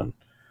go on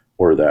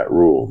where that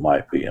rule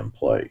might be in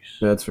place.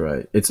 That's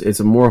right. It's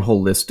a more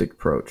holistic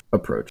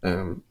approach.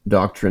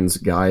 Doctrines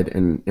guide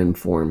and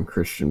inform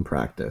Christian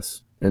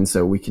practice. And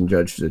so we can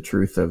judge the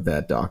truth of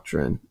that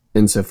doctrine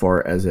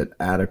insofar as it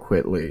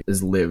adequately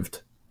is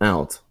lived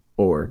out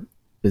or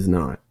is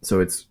not. So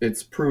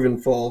it's proven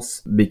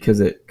false because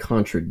it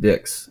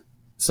contradicts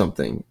some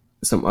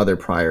other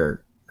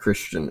prior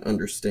Christian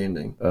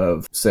understanding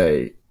of,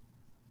 say,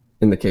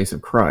 in the case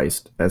of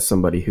Christ, as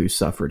somebody who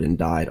suffered and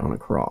died on a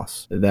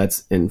cross.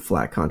 That's in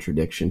flat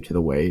contradiction to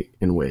the way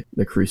in which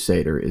the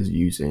Crusader is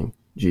using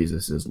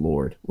Jesus as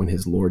Lord, when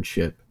his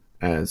lordship,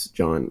 as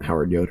John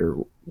Howard Yoder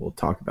will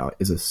talk about,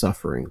 is a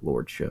suffering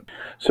lordship.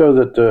 So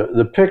that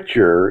the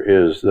picture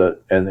is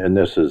that, and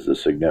this is the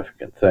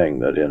significant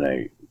thing, that in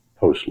a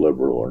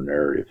post-liberal or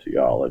narrative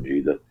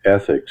theology, that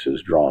ethics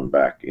is drawn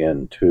back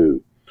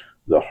into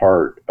the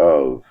heart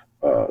of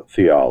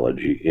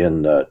theology,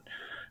 in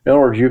other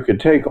words, you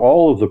could take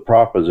all of the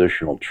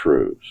propositional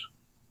truths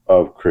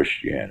of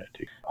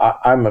Christianity.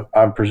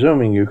 I'm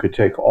presuming you could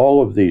take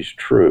all of these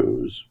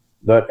truths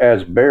that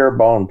as bare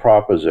bone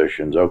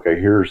propositions, okay,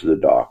 here's the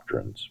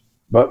doctrines,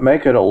 but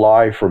make it a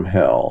lie from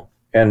hell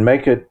and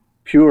make it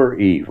pure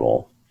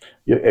evil,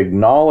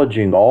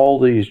 acknowledging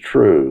all these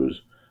truths,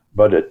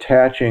 but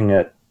attaching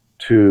it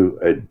to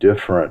a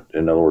different,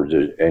 in other words,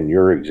 in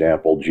your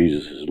example,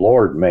 Jesus is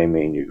Lord may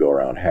mean you go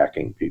around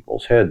hacking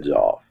people's heads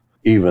off.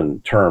 Even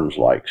terms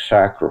like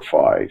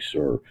sacrifice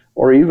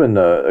or even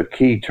a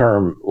key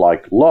term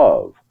like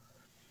love.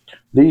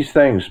 These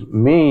things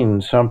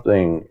mean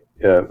something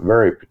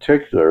very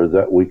particular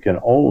that we can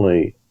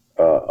only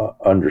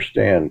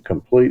understand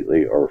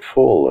completely or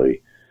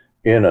fully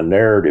in a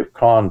narrative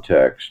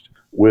context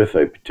with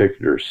a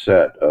particular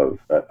set of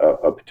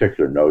a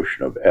particular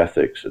notion of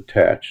ethics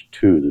attached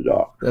to the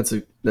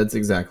doctrine. That's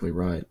exactly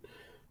right.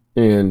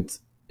 And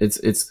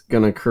it's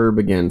going to curb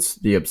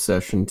against the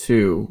obsession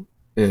too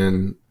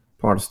in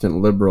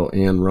Protestant liberal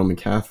and Roman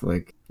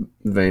Catholic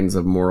veins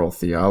of moral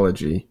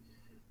theology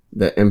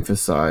that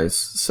emphasize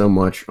so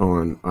much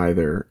on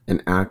either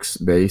an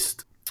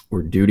acts-based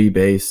or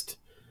duty-based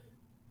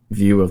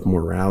view of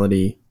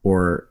morality,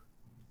 or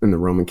in the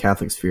Roman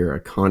Catholic sphere, a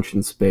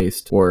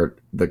conscience-based, or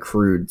the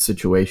crude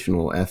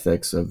situational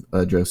ethics of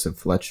Joseph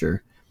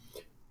Fletcher.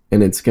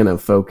 And it's going to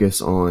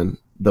focus on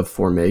the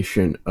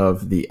formation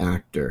of the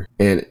actor.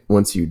 And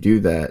once you do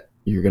that,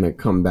 you're going to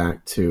come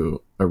back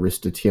to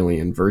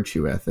Aristotelian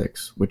virtue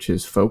ethics, which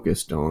is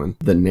focused on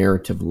the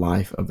narrative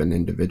life of an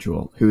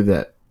individual, who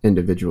that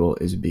individual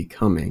is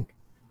becoming.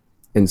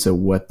 And so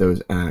what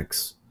those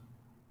acts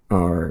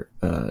are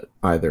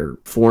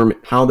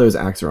how those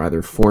acts are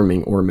either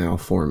forming or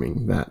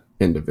malforming that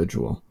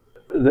individual.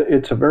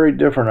 It's a very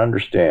different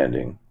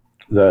understanding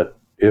that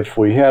if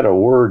we had a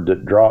word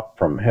that dropped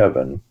from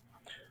heaven,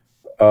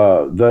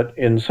 that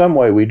in some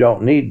way we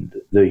don't need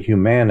the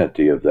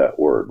humanity of that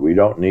word. We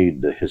don't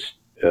need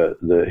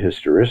the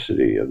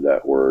historicity of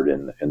that word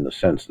in the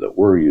sense that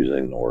we're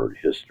using the word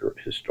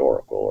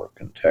historical or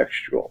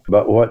contextual.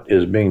 But what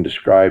is being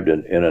described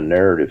in a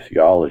narrative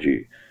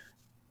theology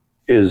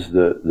is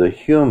the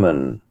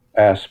human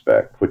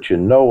aspect, which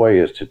in no way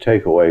is to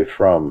take away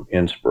from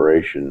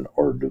inspiration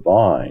or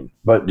divine,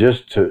 but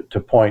just to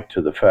point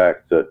to the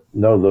fact that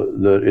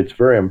it's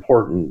very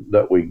important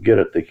that we get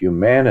at the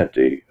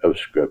humanity of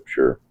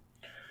Scripture,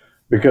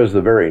 because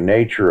the very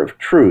nature of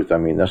truth, I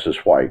mean, this is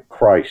why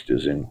Christ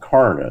is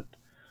incarnate,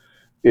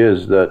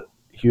 is that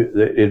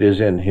it is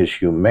in his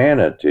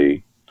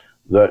humanity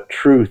that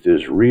truth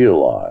is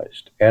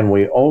realized, and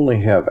we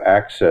only have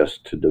access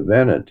to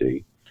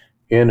divinity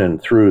in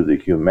and through the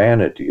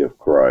humanity of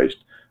Christ.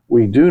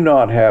 We do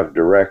not have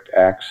direct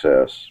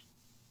access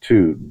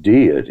to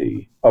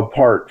deity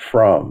apart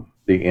from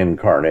the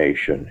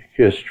incarnation,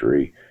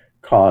 history,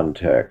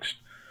 context,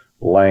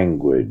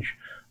 language,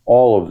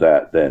 all of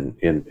that then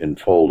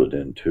enfolded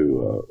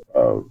into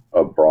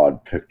a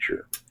broad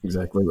picture.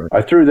 Exactly right.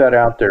 I threw that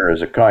out there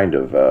as a kind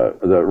of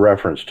the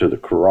reference to the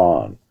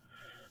Quran,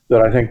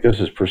 that I think this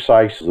is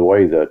precisely the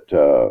way that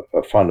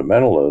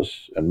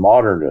fundamentalists and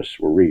modernists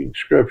were reading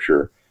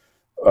Scripture.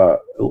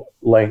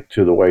 linked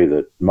to the way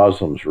that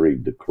Muslims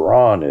read the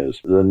Quran is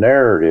the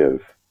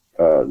narrative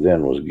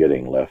then was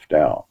getting left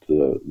out.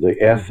 The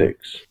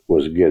ethics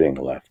was getting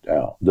left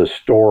out. The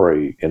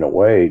story, in a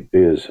way,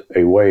 is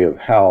a way of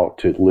how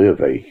to live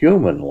a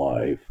human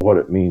life, what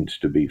it means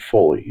to be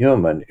fully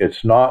human.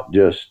 It's not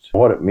just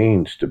what it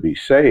means to be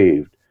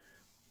saved.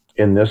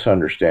 In this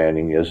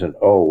understanding isn't,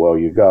 oh, well,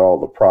 you got all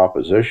the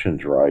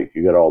propositions right,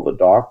 you got all the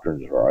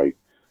doctrines right,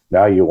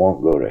 now you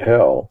won't go to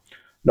hell.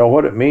 No,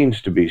 what it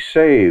means to be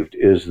saved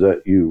is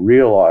that you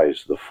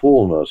realize the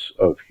fullness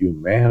of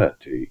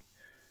humanity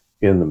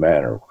in the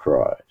manner of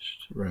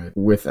Christ. Right.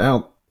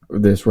 Without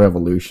this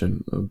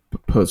revolution of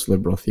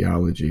post-liberal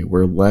theology,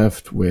 we're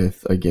left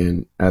with,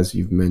 again, as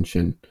you've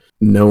mentioned,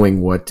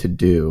 knowing what to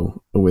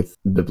do with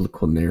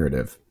biblical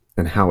narrative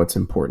and how it's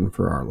important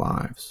for our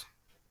lives.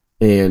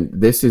 And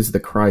this is the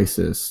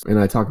crisis, and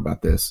I talk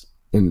about this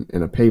in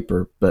a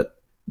paper, but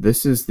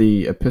this is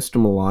the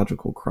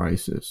epistemological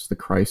crisis, the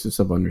crisis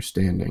of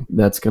understanding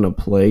that's going to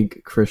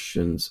plague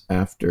Christians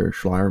after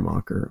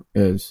Schleiermacher,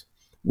 as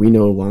we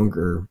no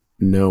longer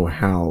know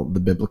how the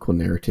biblical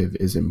narrative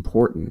is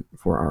important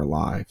for our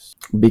lives.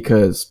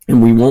 Because,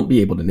 and we won't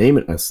be able to name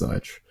it as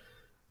such,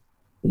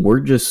 we're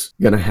just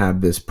going to have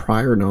this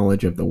prior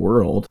knowledge of the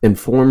world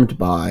informed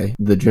by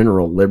the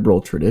general liberal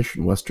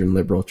tradition, Western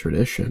liberal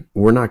tradition.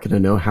 We're not going to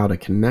know how to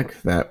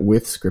connect that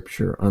with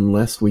Scripture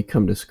unless we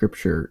come to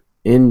Scripture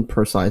in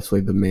precisely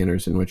the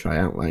manners in which I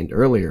outlined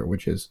earlier,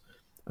 which is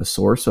a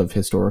source of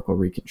historical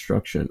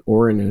reconstruction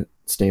or an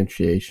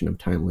instantiation of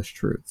timeless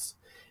truths.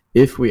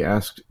 If we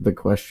ask the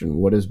question,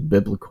 what does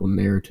biblical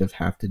narrative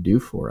have to do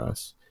for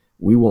us?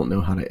 We won't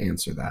know how to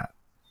answer that.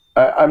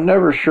 I'm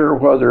never sure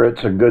whether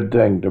it's a good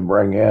thing to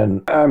bring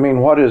in. I mean,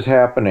 what is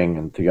happening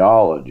in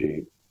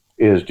theology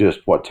is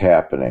just what's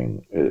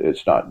happening.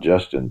 It's not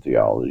just in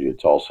theology.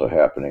 It's also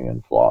happening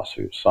in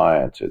philosophy of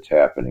science. It's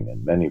happening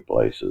in many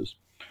places.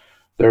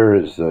 There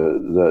is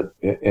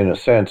in a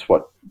sense,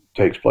 what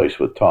takes place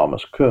with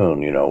Thomas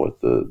Kuhn,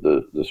 with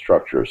the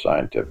structure of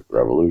scientific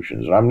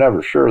revolutions. And I'm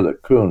never sure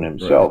that Kuhn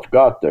himself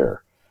got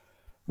there.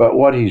 But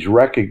what he's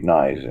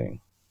recognizing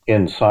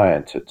in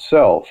science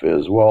itself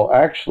is, well,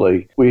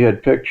 actually, we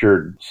had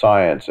pictured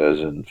science as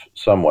in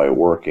some way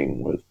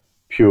working with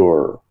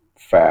pure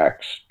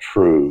facts,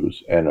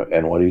 truths,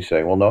 and what he's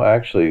saying, well, no,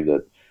 actually,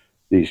 that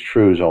these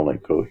truths only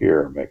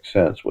cohere, make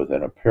sense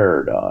within a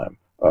paradigm.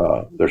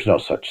 There's no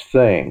such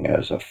thing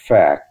as a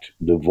fact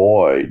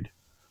devoid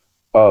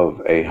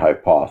of a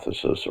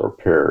hypothesis or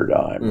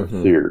paradigm or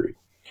theory.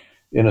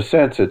 In a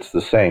sense, it's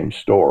the same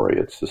story.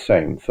 It's the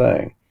same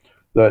thing.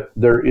 That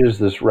there is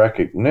this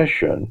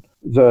recognition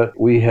that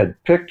we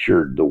had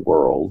pictured the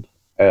world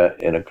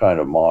in a kind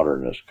of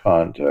modernist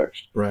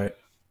context, right,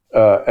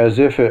 as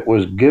if it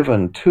was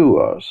given to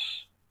us,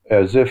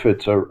 as if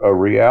it's a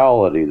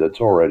reality that's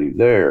already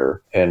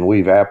there, and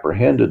we've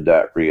apprehended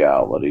that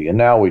reality, and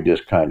now we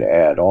just kind of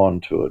add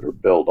on to it or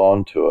build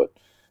onto it.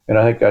 And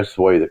I think that's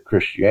the way that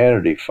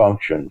Christianity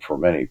functioned for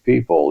many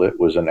people. It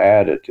was an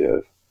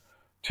additive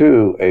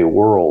to a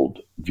world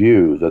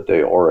view that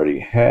they already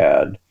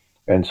had,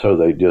 and so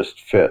they just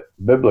fit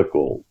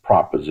biblical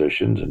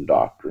propositions and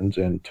doctrines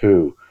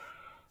into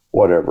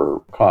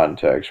whatever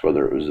context,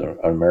 whether it was an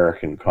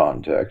American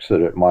context,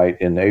 that it might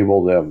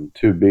enable them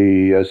to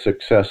be a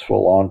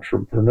successful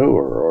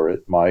entrepreneur, or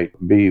it might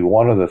be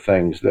one of the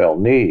things they'll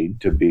need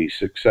to be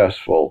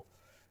successful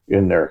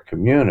in their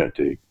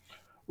community,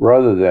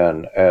 rather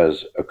than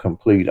as a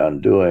complete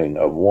undoing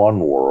of one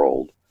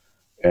world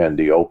and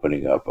the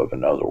opening up of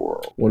another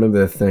world. One of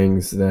the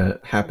things that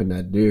happened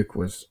at Duke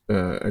was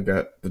I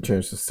got the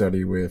chance to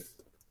study with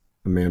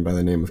a man by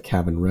the name of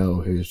Kevin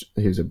Rowe,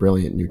 who's a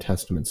brilliant New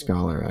Testament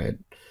scholar. I'd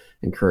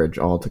encourage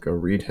all to go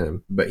read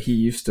him. But he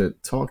used to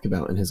talk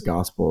about in his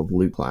Gospel of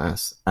Luke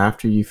class,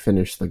 after you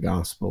finish the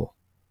Gospel,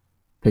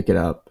 pick it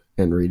up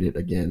and read it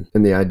again.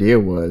 And the idea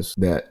was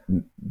that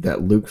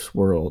Luke's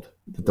world,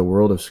 that the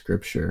world of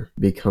Scripture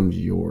becomes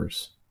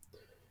yours,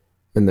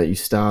 and that you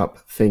stop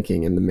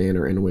thinking in the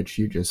manner in which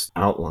you just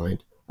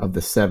outlined of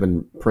the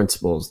 7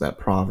 principles that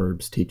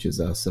Proverbs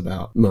teaches us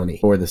about money,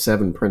 or the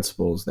 7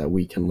 principles that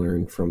we can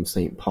learn from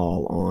St.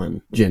 Paul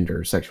on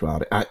gender,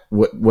 sexuality,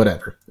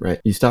 whatever, right?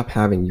 You stop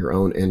having your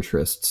own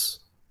interests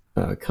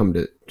come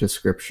to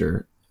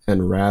Scripture,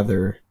 and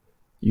rather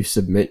you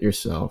submit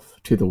yourself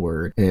to the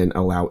Word and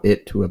allow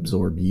it to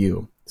absorb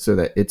you, so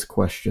that its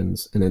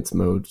questions and its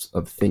modes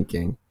of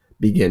thinking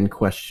begin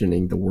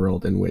questioning the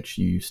world in which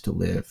you used to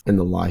live and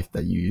the life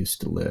that you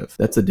used to live.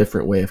 That's a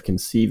different way of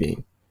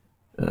conceiving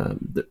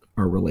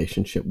our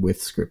relationship with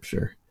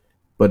Scripture,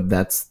 but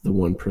that's the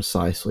one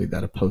precisely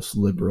that a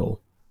post-liberal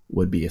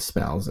would be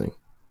espousing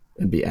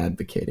and be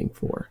advocating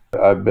for.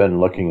 I've been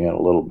looking in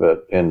a little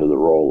bit into the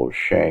role of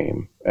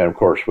shame, and of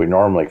course we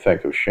normally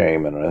think of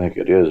shame, and I think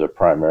it is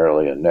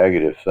primarily a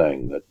negative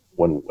thing, that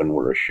when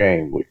we're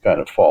ashamed we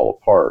kind of fall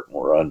apart and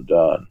we're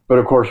undone. But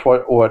of course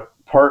what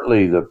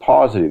partly the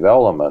positive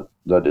element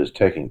that is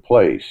taking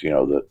place,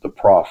 that the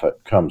prophet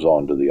comes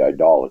onto the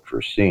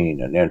idolatrous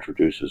scene and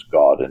introduces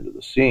God into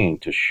the scene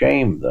to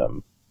shame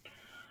them.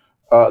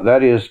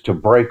 that is to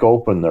break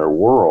open their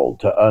world,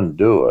 to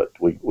undo it.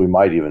 We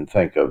might even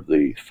think of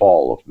the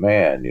fall of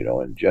man,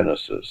 in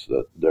Genesis,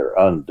 that they're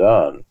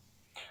undone.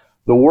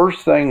 The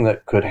worst thing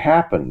that could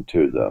happen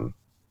to them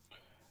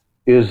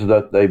is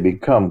that they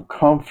become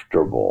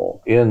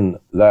comfortable in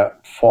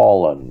that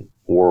fallen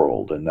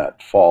world, in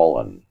that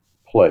fallen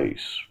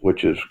place,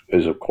 which is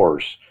of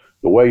course,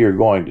 the way you're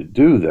going to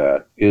do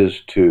that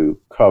is to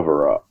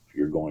cover up.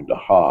 You're going to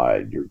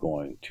hide. You're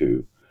going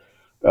to,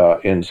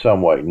 in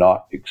some way,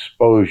 not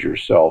expose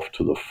yourself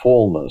to the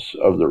fullness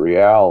of the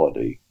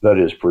reality that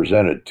is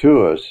presented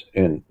to us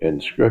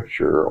in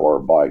Scripture or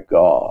by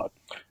God.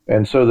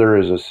 And so there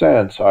is a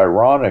sense,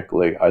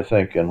 ironically, I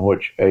think, in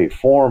which a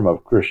form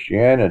of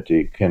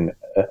Christianity can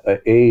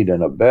aid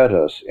and abet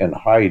us in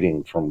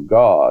hiding from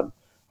God,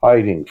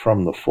 hiding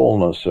from the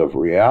fullness of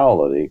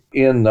reality,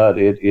 in that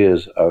it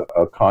is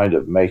a kind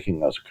of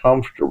making us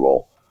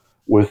comfortable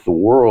with the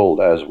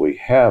world as we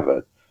have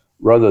it,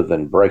 rather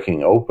than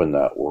breaking open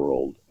that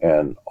world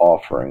and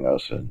offering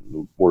us, in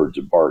the words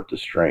of Barth, the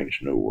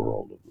strange new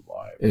world of the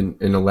Bible.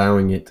 And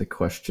allowing it to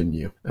question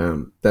you.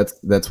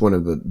 That's one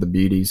of the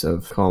beauties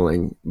of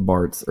calling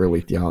Barth's early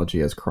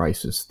theology as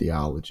crisis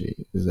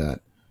theology, is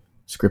that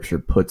Scripture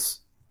puts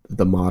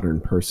the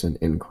modern person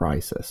in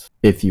crisis,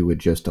 if you would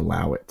just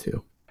allow it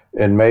to.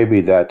 And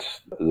maybe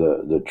that's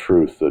the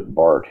truth that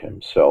Barth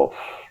himself,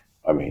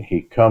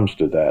 he comes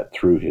to that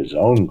through his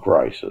own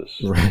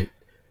crisis. Right.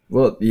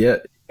 Well, yeah.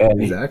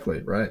 And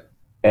exactly, right.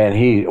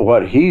 And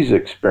what he's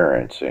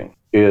experiencing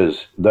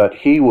is that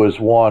he was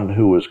one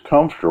who was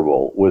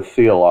comfortable with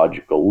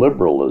theological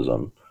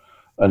liberalism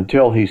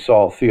until he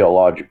saw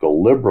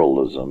theological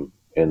liberalism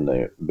in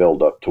the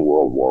build-up to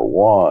World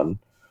War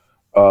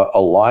I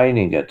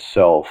aligning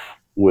itself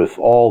with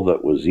all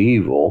that was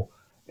evil,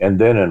 and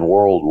then in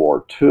World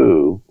War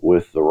II,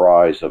 with the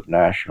rise of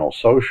National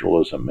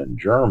Socialism in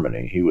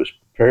Germany, he was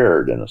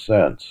prepared in a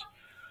sense,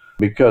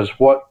 because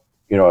what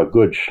a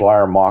good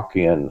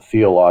Schleiermachian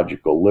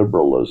theological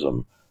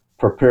liberalism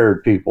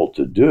prepared people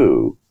to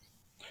do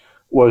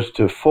was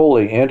to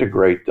fully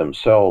integrate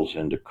themselves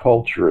into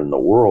culture and the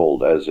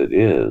world as it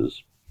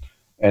is,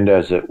 and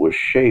as it was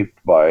shaped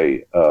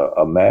by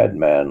a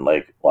madman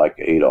like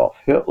Adolf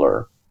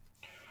Hitler,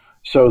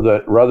 so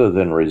that rather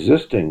than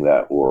resisting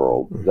that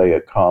world, they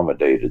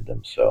accommodated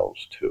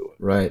themselves to it.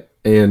 Right.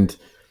 And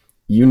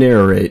you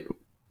narrate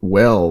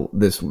well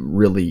this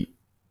really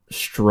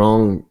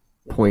strong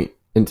point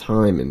in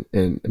time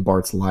in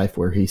Barth's life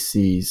where he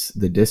sees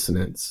the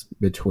dissonance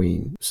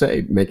between,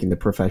 say, making the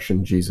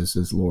profession Jesus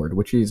is Lord,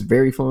 which he's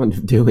very fond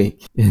of doing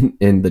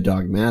in the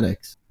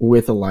dogmatics,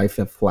 with a life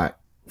that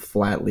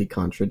flatly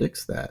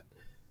contradicts that,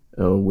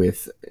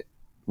 with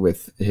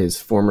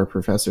his former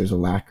professor's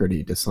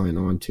alacrity to sign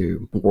on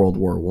to World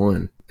War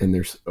I, and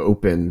there's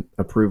open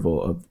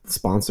approval of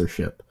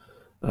sponsorship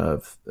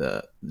of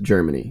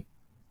Germany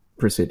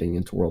proceeding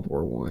into World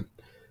War I.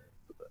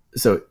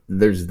 So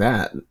there's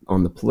that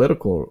on the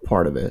political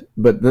part of it,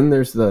 but then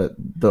there's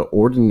the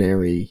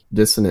ordinary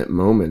dissonant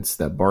moments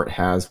that Barth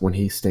has when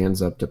he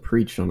stands up to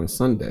preach on a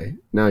Sunday.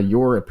 Now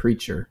you're a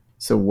preacher,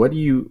 so what do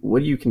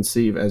you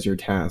conceive as your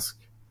task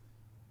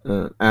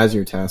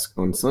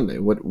on Sunday?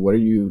 What are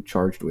you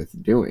charged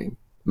with doing?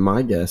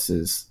 My guess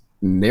is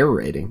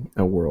narrating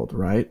a world,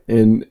 right?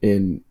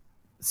 In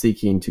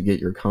seeking to get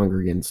your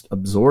congregants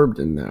absorbed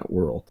in that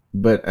world.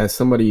 But as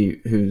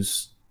somebody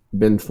who's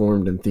been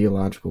formed in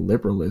theological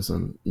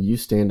liberalism, you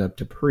stand up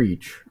to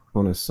preach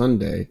on a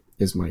Sunday,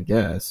 is my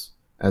guess,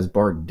 as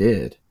Barth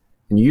did,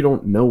 and you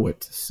don't know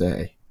what to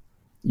say.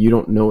 You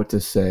don't know what to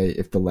say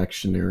if the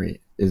lectionary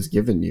is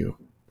given you,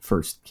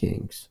 1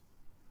 Kings,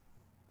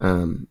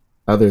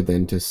 other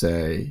than to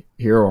say,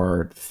 here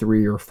are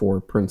 3 or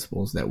 4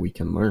 principles that we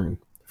can learn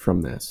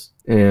from this.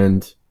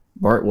 And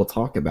Barth will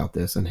talk about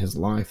this in his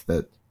life,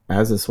 that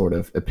as a sort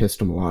of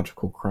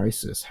epistemological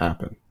crisis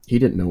happened, he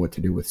didn't know what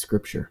to do with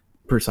Scripture,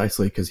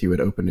 precisely because he would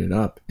open it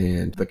up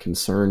and the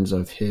concerns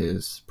of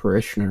his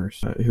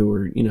parishioners who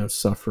were,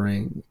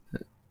 suffering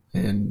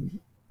and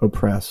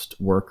oppressed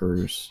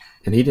workers,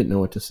 and he didn't know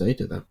what to say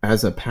to them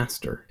as a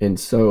pastor. And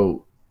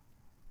so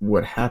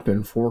what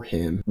happened for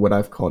him, what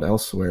I've called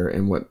elsewhere,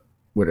 and what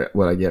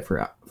I get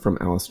from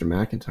Alistair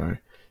McIntyre,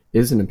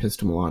 is an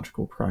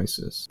epistemological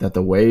crisis, that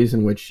the ways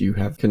in which you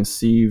have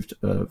conceived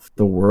of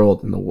the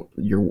world and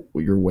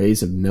your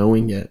ways of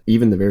knowing it,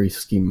 even the very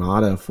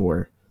schemata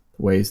for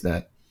ways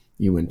that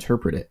you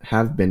interpret it,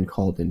 have been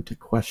called into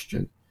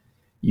question.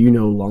 You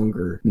no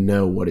longer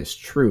know what is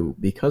true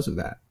because of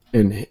that,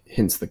 and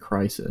hence the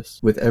crisis.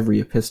 With every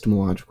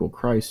epistemological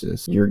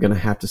crisis, you're going to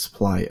have to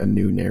supply a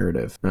new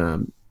narrative.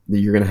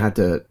 You're going to have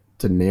to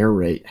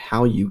narrate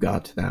how you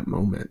got to that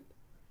moment.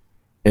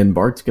 And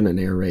Barth's going to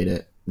narrate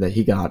it that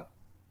he got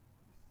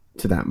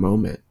to that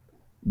moment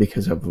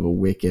because of a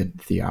wicked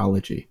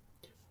theology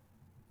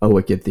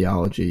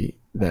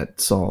that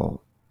saw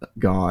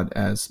God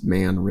as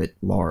man writ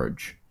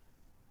large,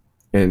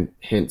 and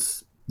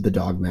hence the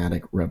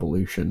dogmatic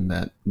revolution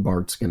that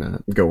Barth's going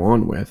to go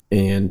on with.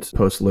 And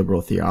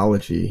post-liberal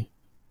theology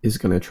is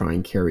going to try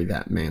and carry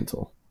that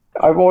mantle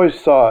I've always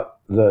thought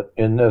that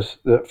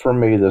that for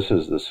me, this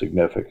is the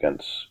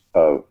significance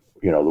of,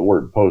 the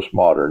word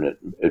postmodern.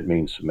 It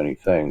means so many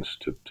things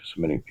to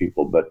so many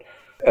people, but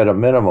at a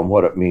minimum,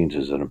 what it means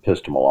is an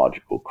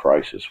epistemological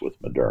crisis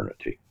with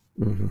modernity,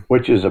 Mm-hmm.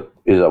 which is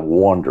a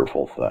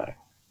wonderful thing,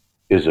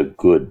 is a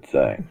good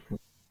thing.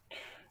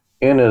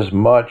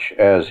 Inasmuch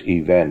as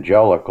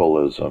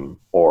evangelicalism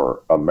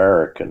or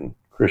American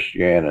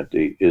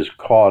Christianity is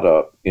caught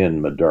up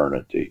in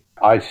modernity,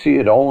 I see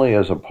it only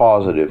as a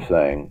positive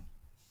thing.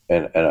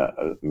 And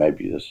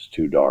maybe this is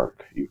too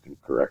dark. You can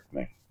correct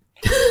me.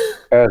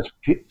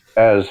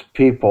 As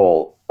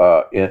people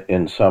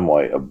in some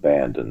way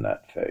abandon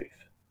that faith.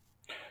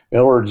 In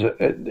other words,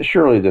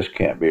 surely this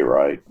can't be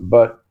right,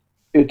 but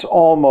it's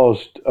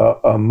almost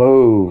a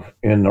move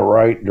in the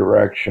right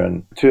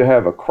direction to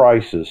have a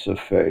crisis of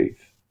faith,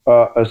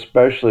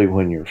 especially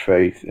when your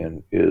faith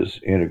is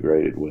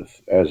integrated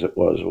with, as it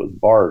was with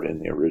Bart in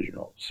the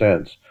original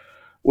sense,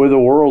 with a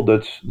world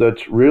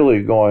that's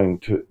really going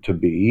to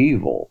be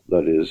evil,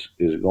 that is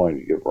going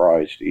to give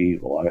rise to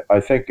evil. I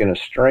think in a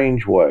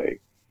strange way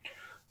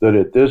that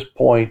at this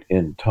point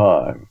in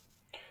time,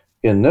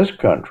 in this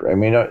country, I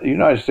mean, the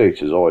United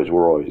States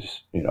we're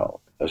always,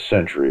 a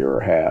century or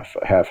half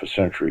a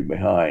century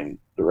behind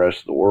the rest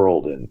of the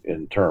world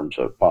in terms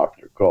of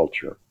popular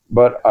culture.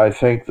 But I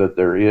think that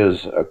there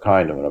is a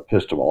kind of an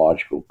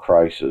epistemological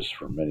crisis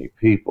for many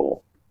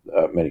people,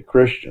 many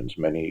Christians,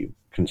 many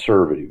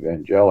conservative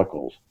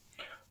evangelicals,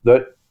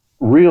 that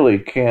really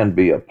can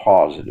be a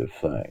positive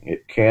thing.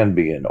 It can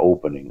be an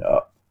opening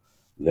up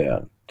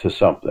then to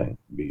something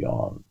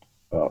beyond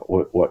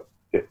what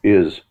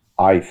is,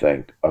 I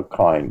think, a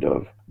kind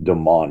of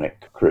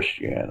demonic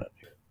Christianity.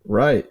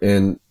 Right.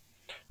 And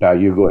Now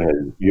you go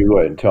ahead. You go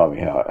ahead and tell me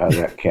how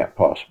that can't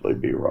possibly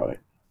be right.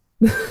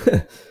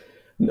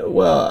 no,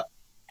 well,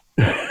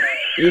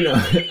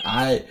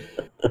 I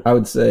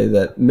would say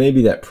that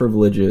maybe that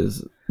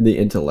privileges the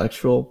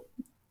intellectual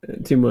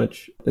too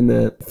much, and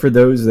that for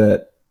those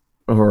that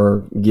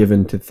are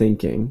given to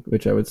thinking,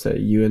 which I would say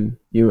you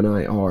and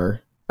I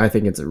are, I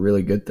think it's a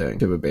really good thing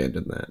to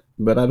abandon that.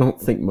 But I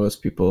don't think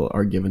most people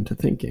are given to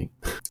thinking.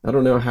 I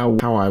don't know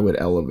how I would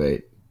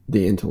elevate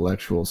the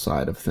intellectual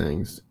side of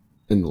things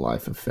in the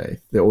life of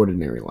faith, the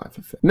ordinary life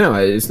of faith. No,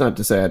 it's not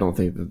to say I don't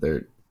think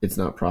that it's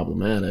not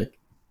problematic.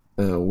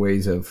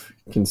 Ways of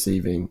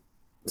conceiving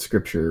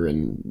scripture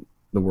and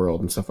the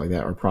world and stuff like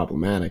that are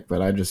problematic,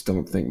 but I just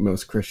don't think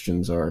most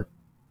Christians are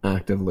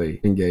actively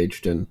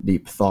engaged in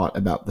deep thought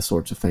about the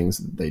sorts of things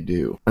that they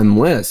do,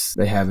 unless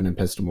they have an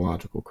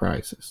epistemological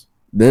crisis.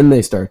 Then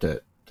they start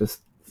to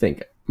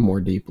think more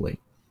deeply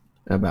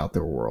about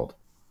their world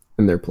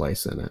and their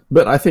place in it.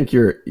 But I think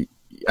you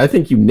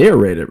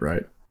narrate it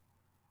right.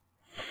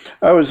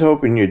 I was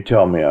hoping you'd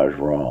tell me I was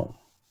wrong.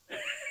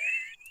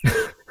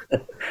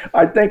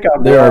 I think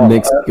I'm There are wrong.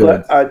 mixed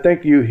goods. I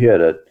think you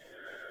hit it.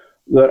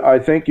 That I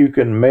think you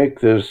can make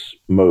this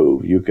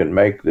move. You can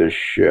make this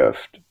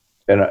shift,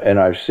 and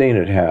I've seen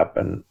it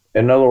happen.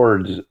 In other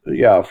words,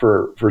 yeah,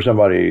 for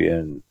somebody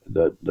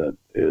that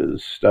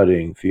is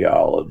studying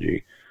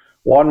theology,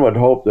 one would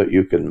hope that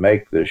you can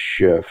make this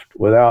shift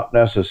without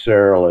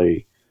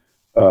necessarily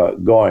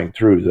going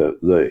through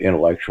the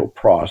intellectual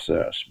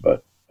process.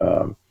 But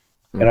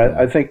and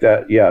I think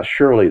that, yeah,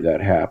 surely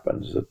that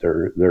happens. That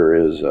there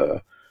is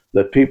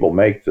that people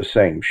make the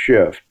same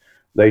shift.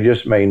 They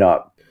just may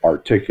not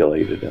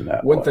articulate it in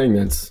that way. One thing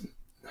that's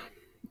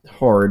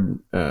hard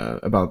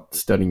about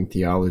studying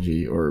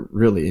theology, or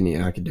really any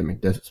academic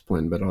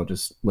discipline, but I'll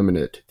just limit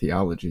it to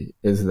theology,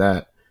 is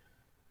that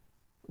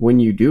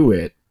when you do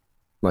it,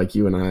 like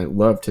you and I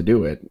love to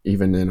do it,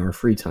 even in our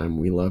free time,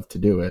 we love to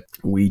do it,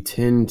 we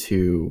tend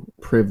to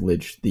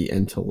privilege the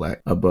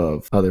intellect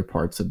above other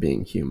parts of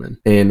being human.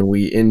 And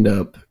we end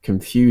up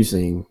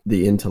confusing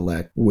the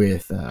intellect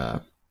with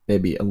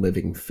maybe a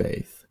living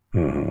faith.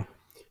 Mm-hmm.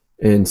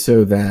 And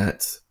so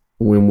that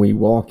when we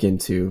walk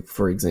into,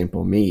 for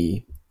example,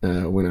 me,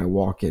 when I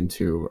walk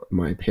into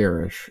my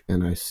parish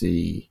and I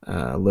see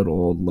a little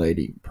old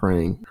lady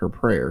praying her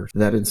prayers,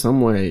 that in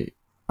some way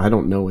I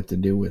don't know what to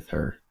do with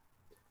her.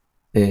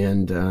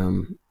 And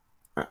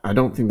I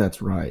don't think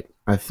that's right.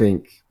 I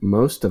think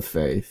most of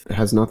faith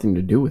has nothing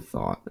to do with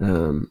thought.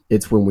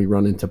 It's when we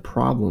run into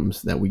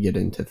problems that we get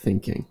into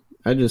thinking.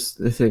 I just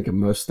think of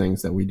most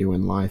things that we do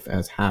in life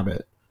as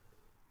habit.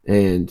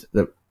 And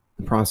the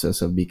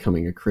process of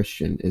becoming a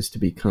Christian is to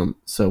become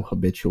so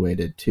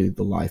habituated to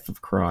the life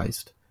of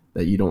Christ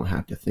that you don't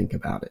have to think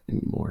about it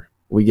anymore.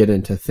 We get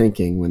into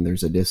thinking when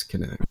there's a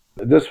disconnect.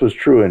 This was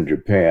true in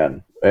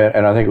Japan,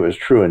 and I think it was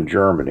true in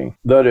Germany,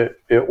 that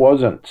it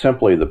wasn't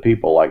simply the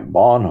people like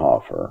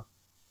Bonhoeffer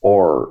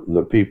or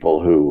the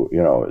people who,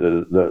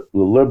 the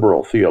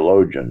liberal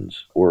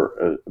theologians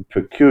were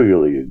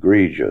peculiarly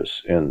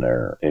egregious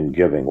in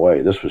giving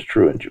way. This was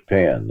true in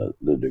Japan,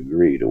 the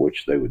degree to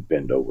which they would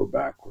bend over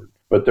backward.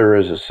 But there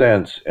is a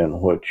sense in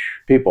which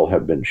people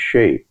have been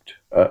shaped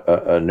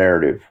a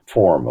narrative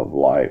form of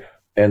life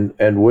and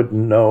wouldn't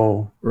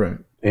know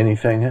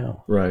anything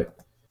else. Right.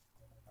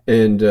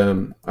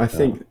 And I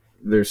think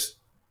there's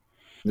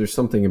There's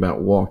something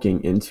about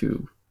walking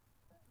into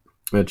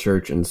a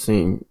church and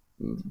seeing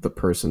the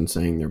person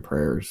saying their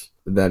prayers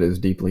that is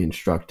deeply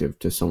instructive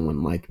to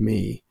someone like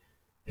me,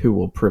 who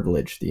will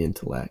privilege the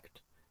intellect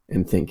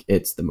and think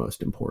it's the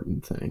most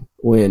important thing,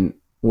 when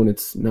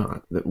it's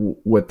not.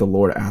 What the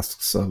Lord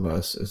asks of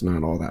us is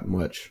not all that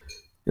much,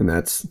 and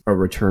that's a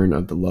return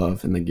of the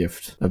love and the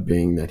gift of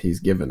being that he's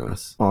given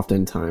us.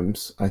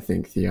 Oftentimes, I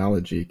think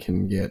theology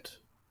can get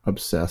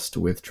obsessed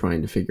with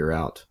trying to figure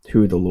out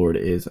who the Lord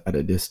is at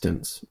a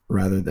distance,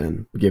 rather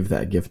than give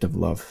that gift of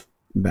love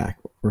back,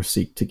 or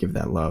seek to give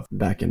that love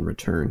back in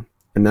return.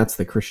 And that's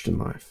the Christian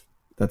life.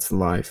 That's the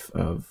life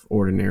of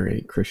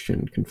ordinary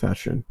Christian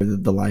confession,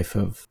 the life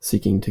of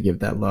seeking to give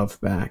that love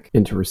back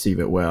and to receive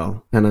it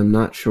well. And I'm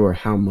not sure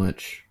how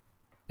much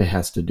it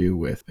has to do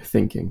with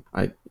thinking.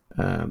 I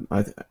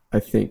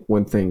think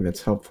one thing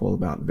that's helpful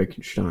about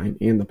Wittgenstein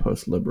and the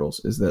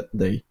post-liberals is that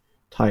they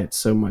tie it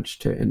so much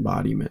to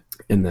embodiment,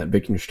 and that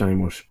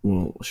Wittgenstein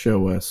will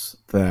show us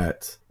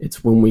that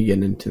it's when we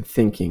get into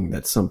thinking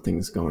that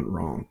something's gone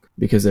wrong.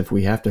 Because if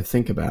we have to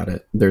think about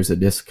it, there's a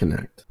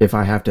disconnect. If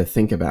I have to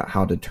think about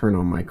how to turn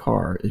on my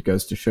car, it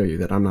goes to show you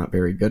that I'm not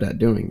very good at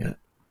doing it,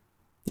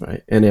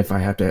 right? And if I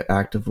have to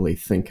actively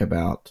think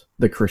about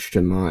the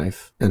Christian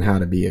life and how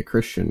to be a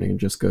Christian, it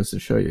just goes to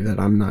show you that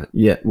I'm not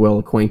yet well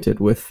acquainted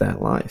with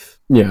that life.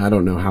 Yeah, I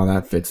don't know how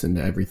that fits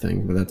into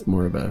everything, but that's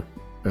more of a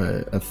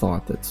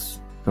thought that's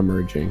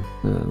emerging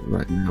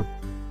right now.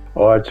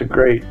 Oh, that's a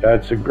great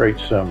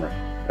summary.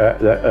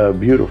 A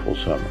beautiful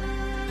summary.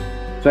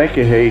 Thank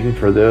you, Hayden,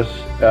 for this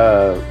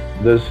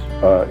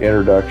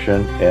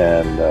introduction,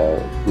 and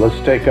let's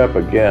take up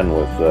again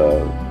with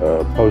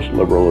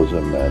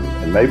post-liberalism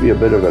and maybe a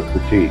bit of a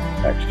critique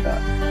next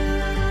time.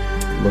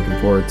 Looking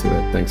forward to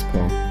it. Thanks,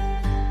 Paul.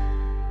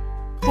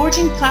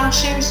 Forging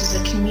Plowshares is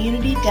a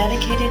community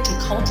dedicated to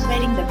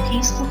cultivating the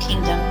peaceful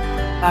kingdom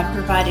by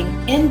providing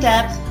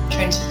in-depth,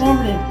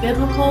 transformative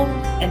biblical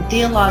and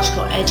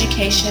theological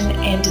education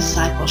and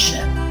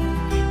discipleship.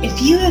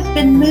 If you have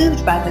been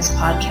moved by this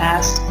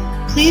podcast,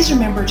 please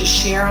remember to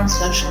share on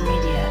social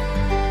media.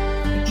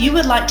 If you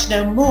would like to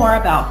know more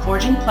about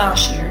Forging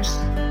Plowshares,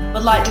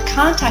 would like to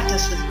contact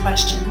us with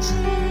questions,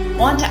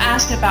 want to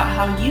ask about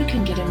how you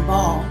can get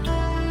involved,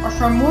 or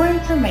for more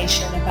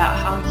information about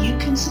how you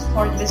can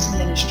support this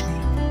ministry,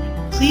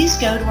 please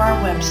go to our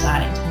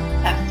website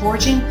at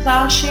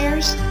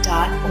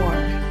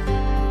forgingplowshares.org.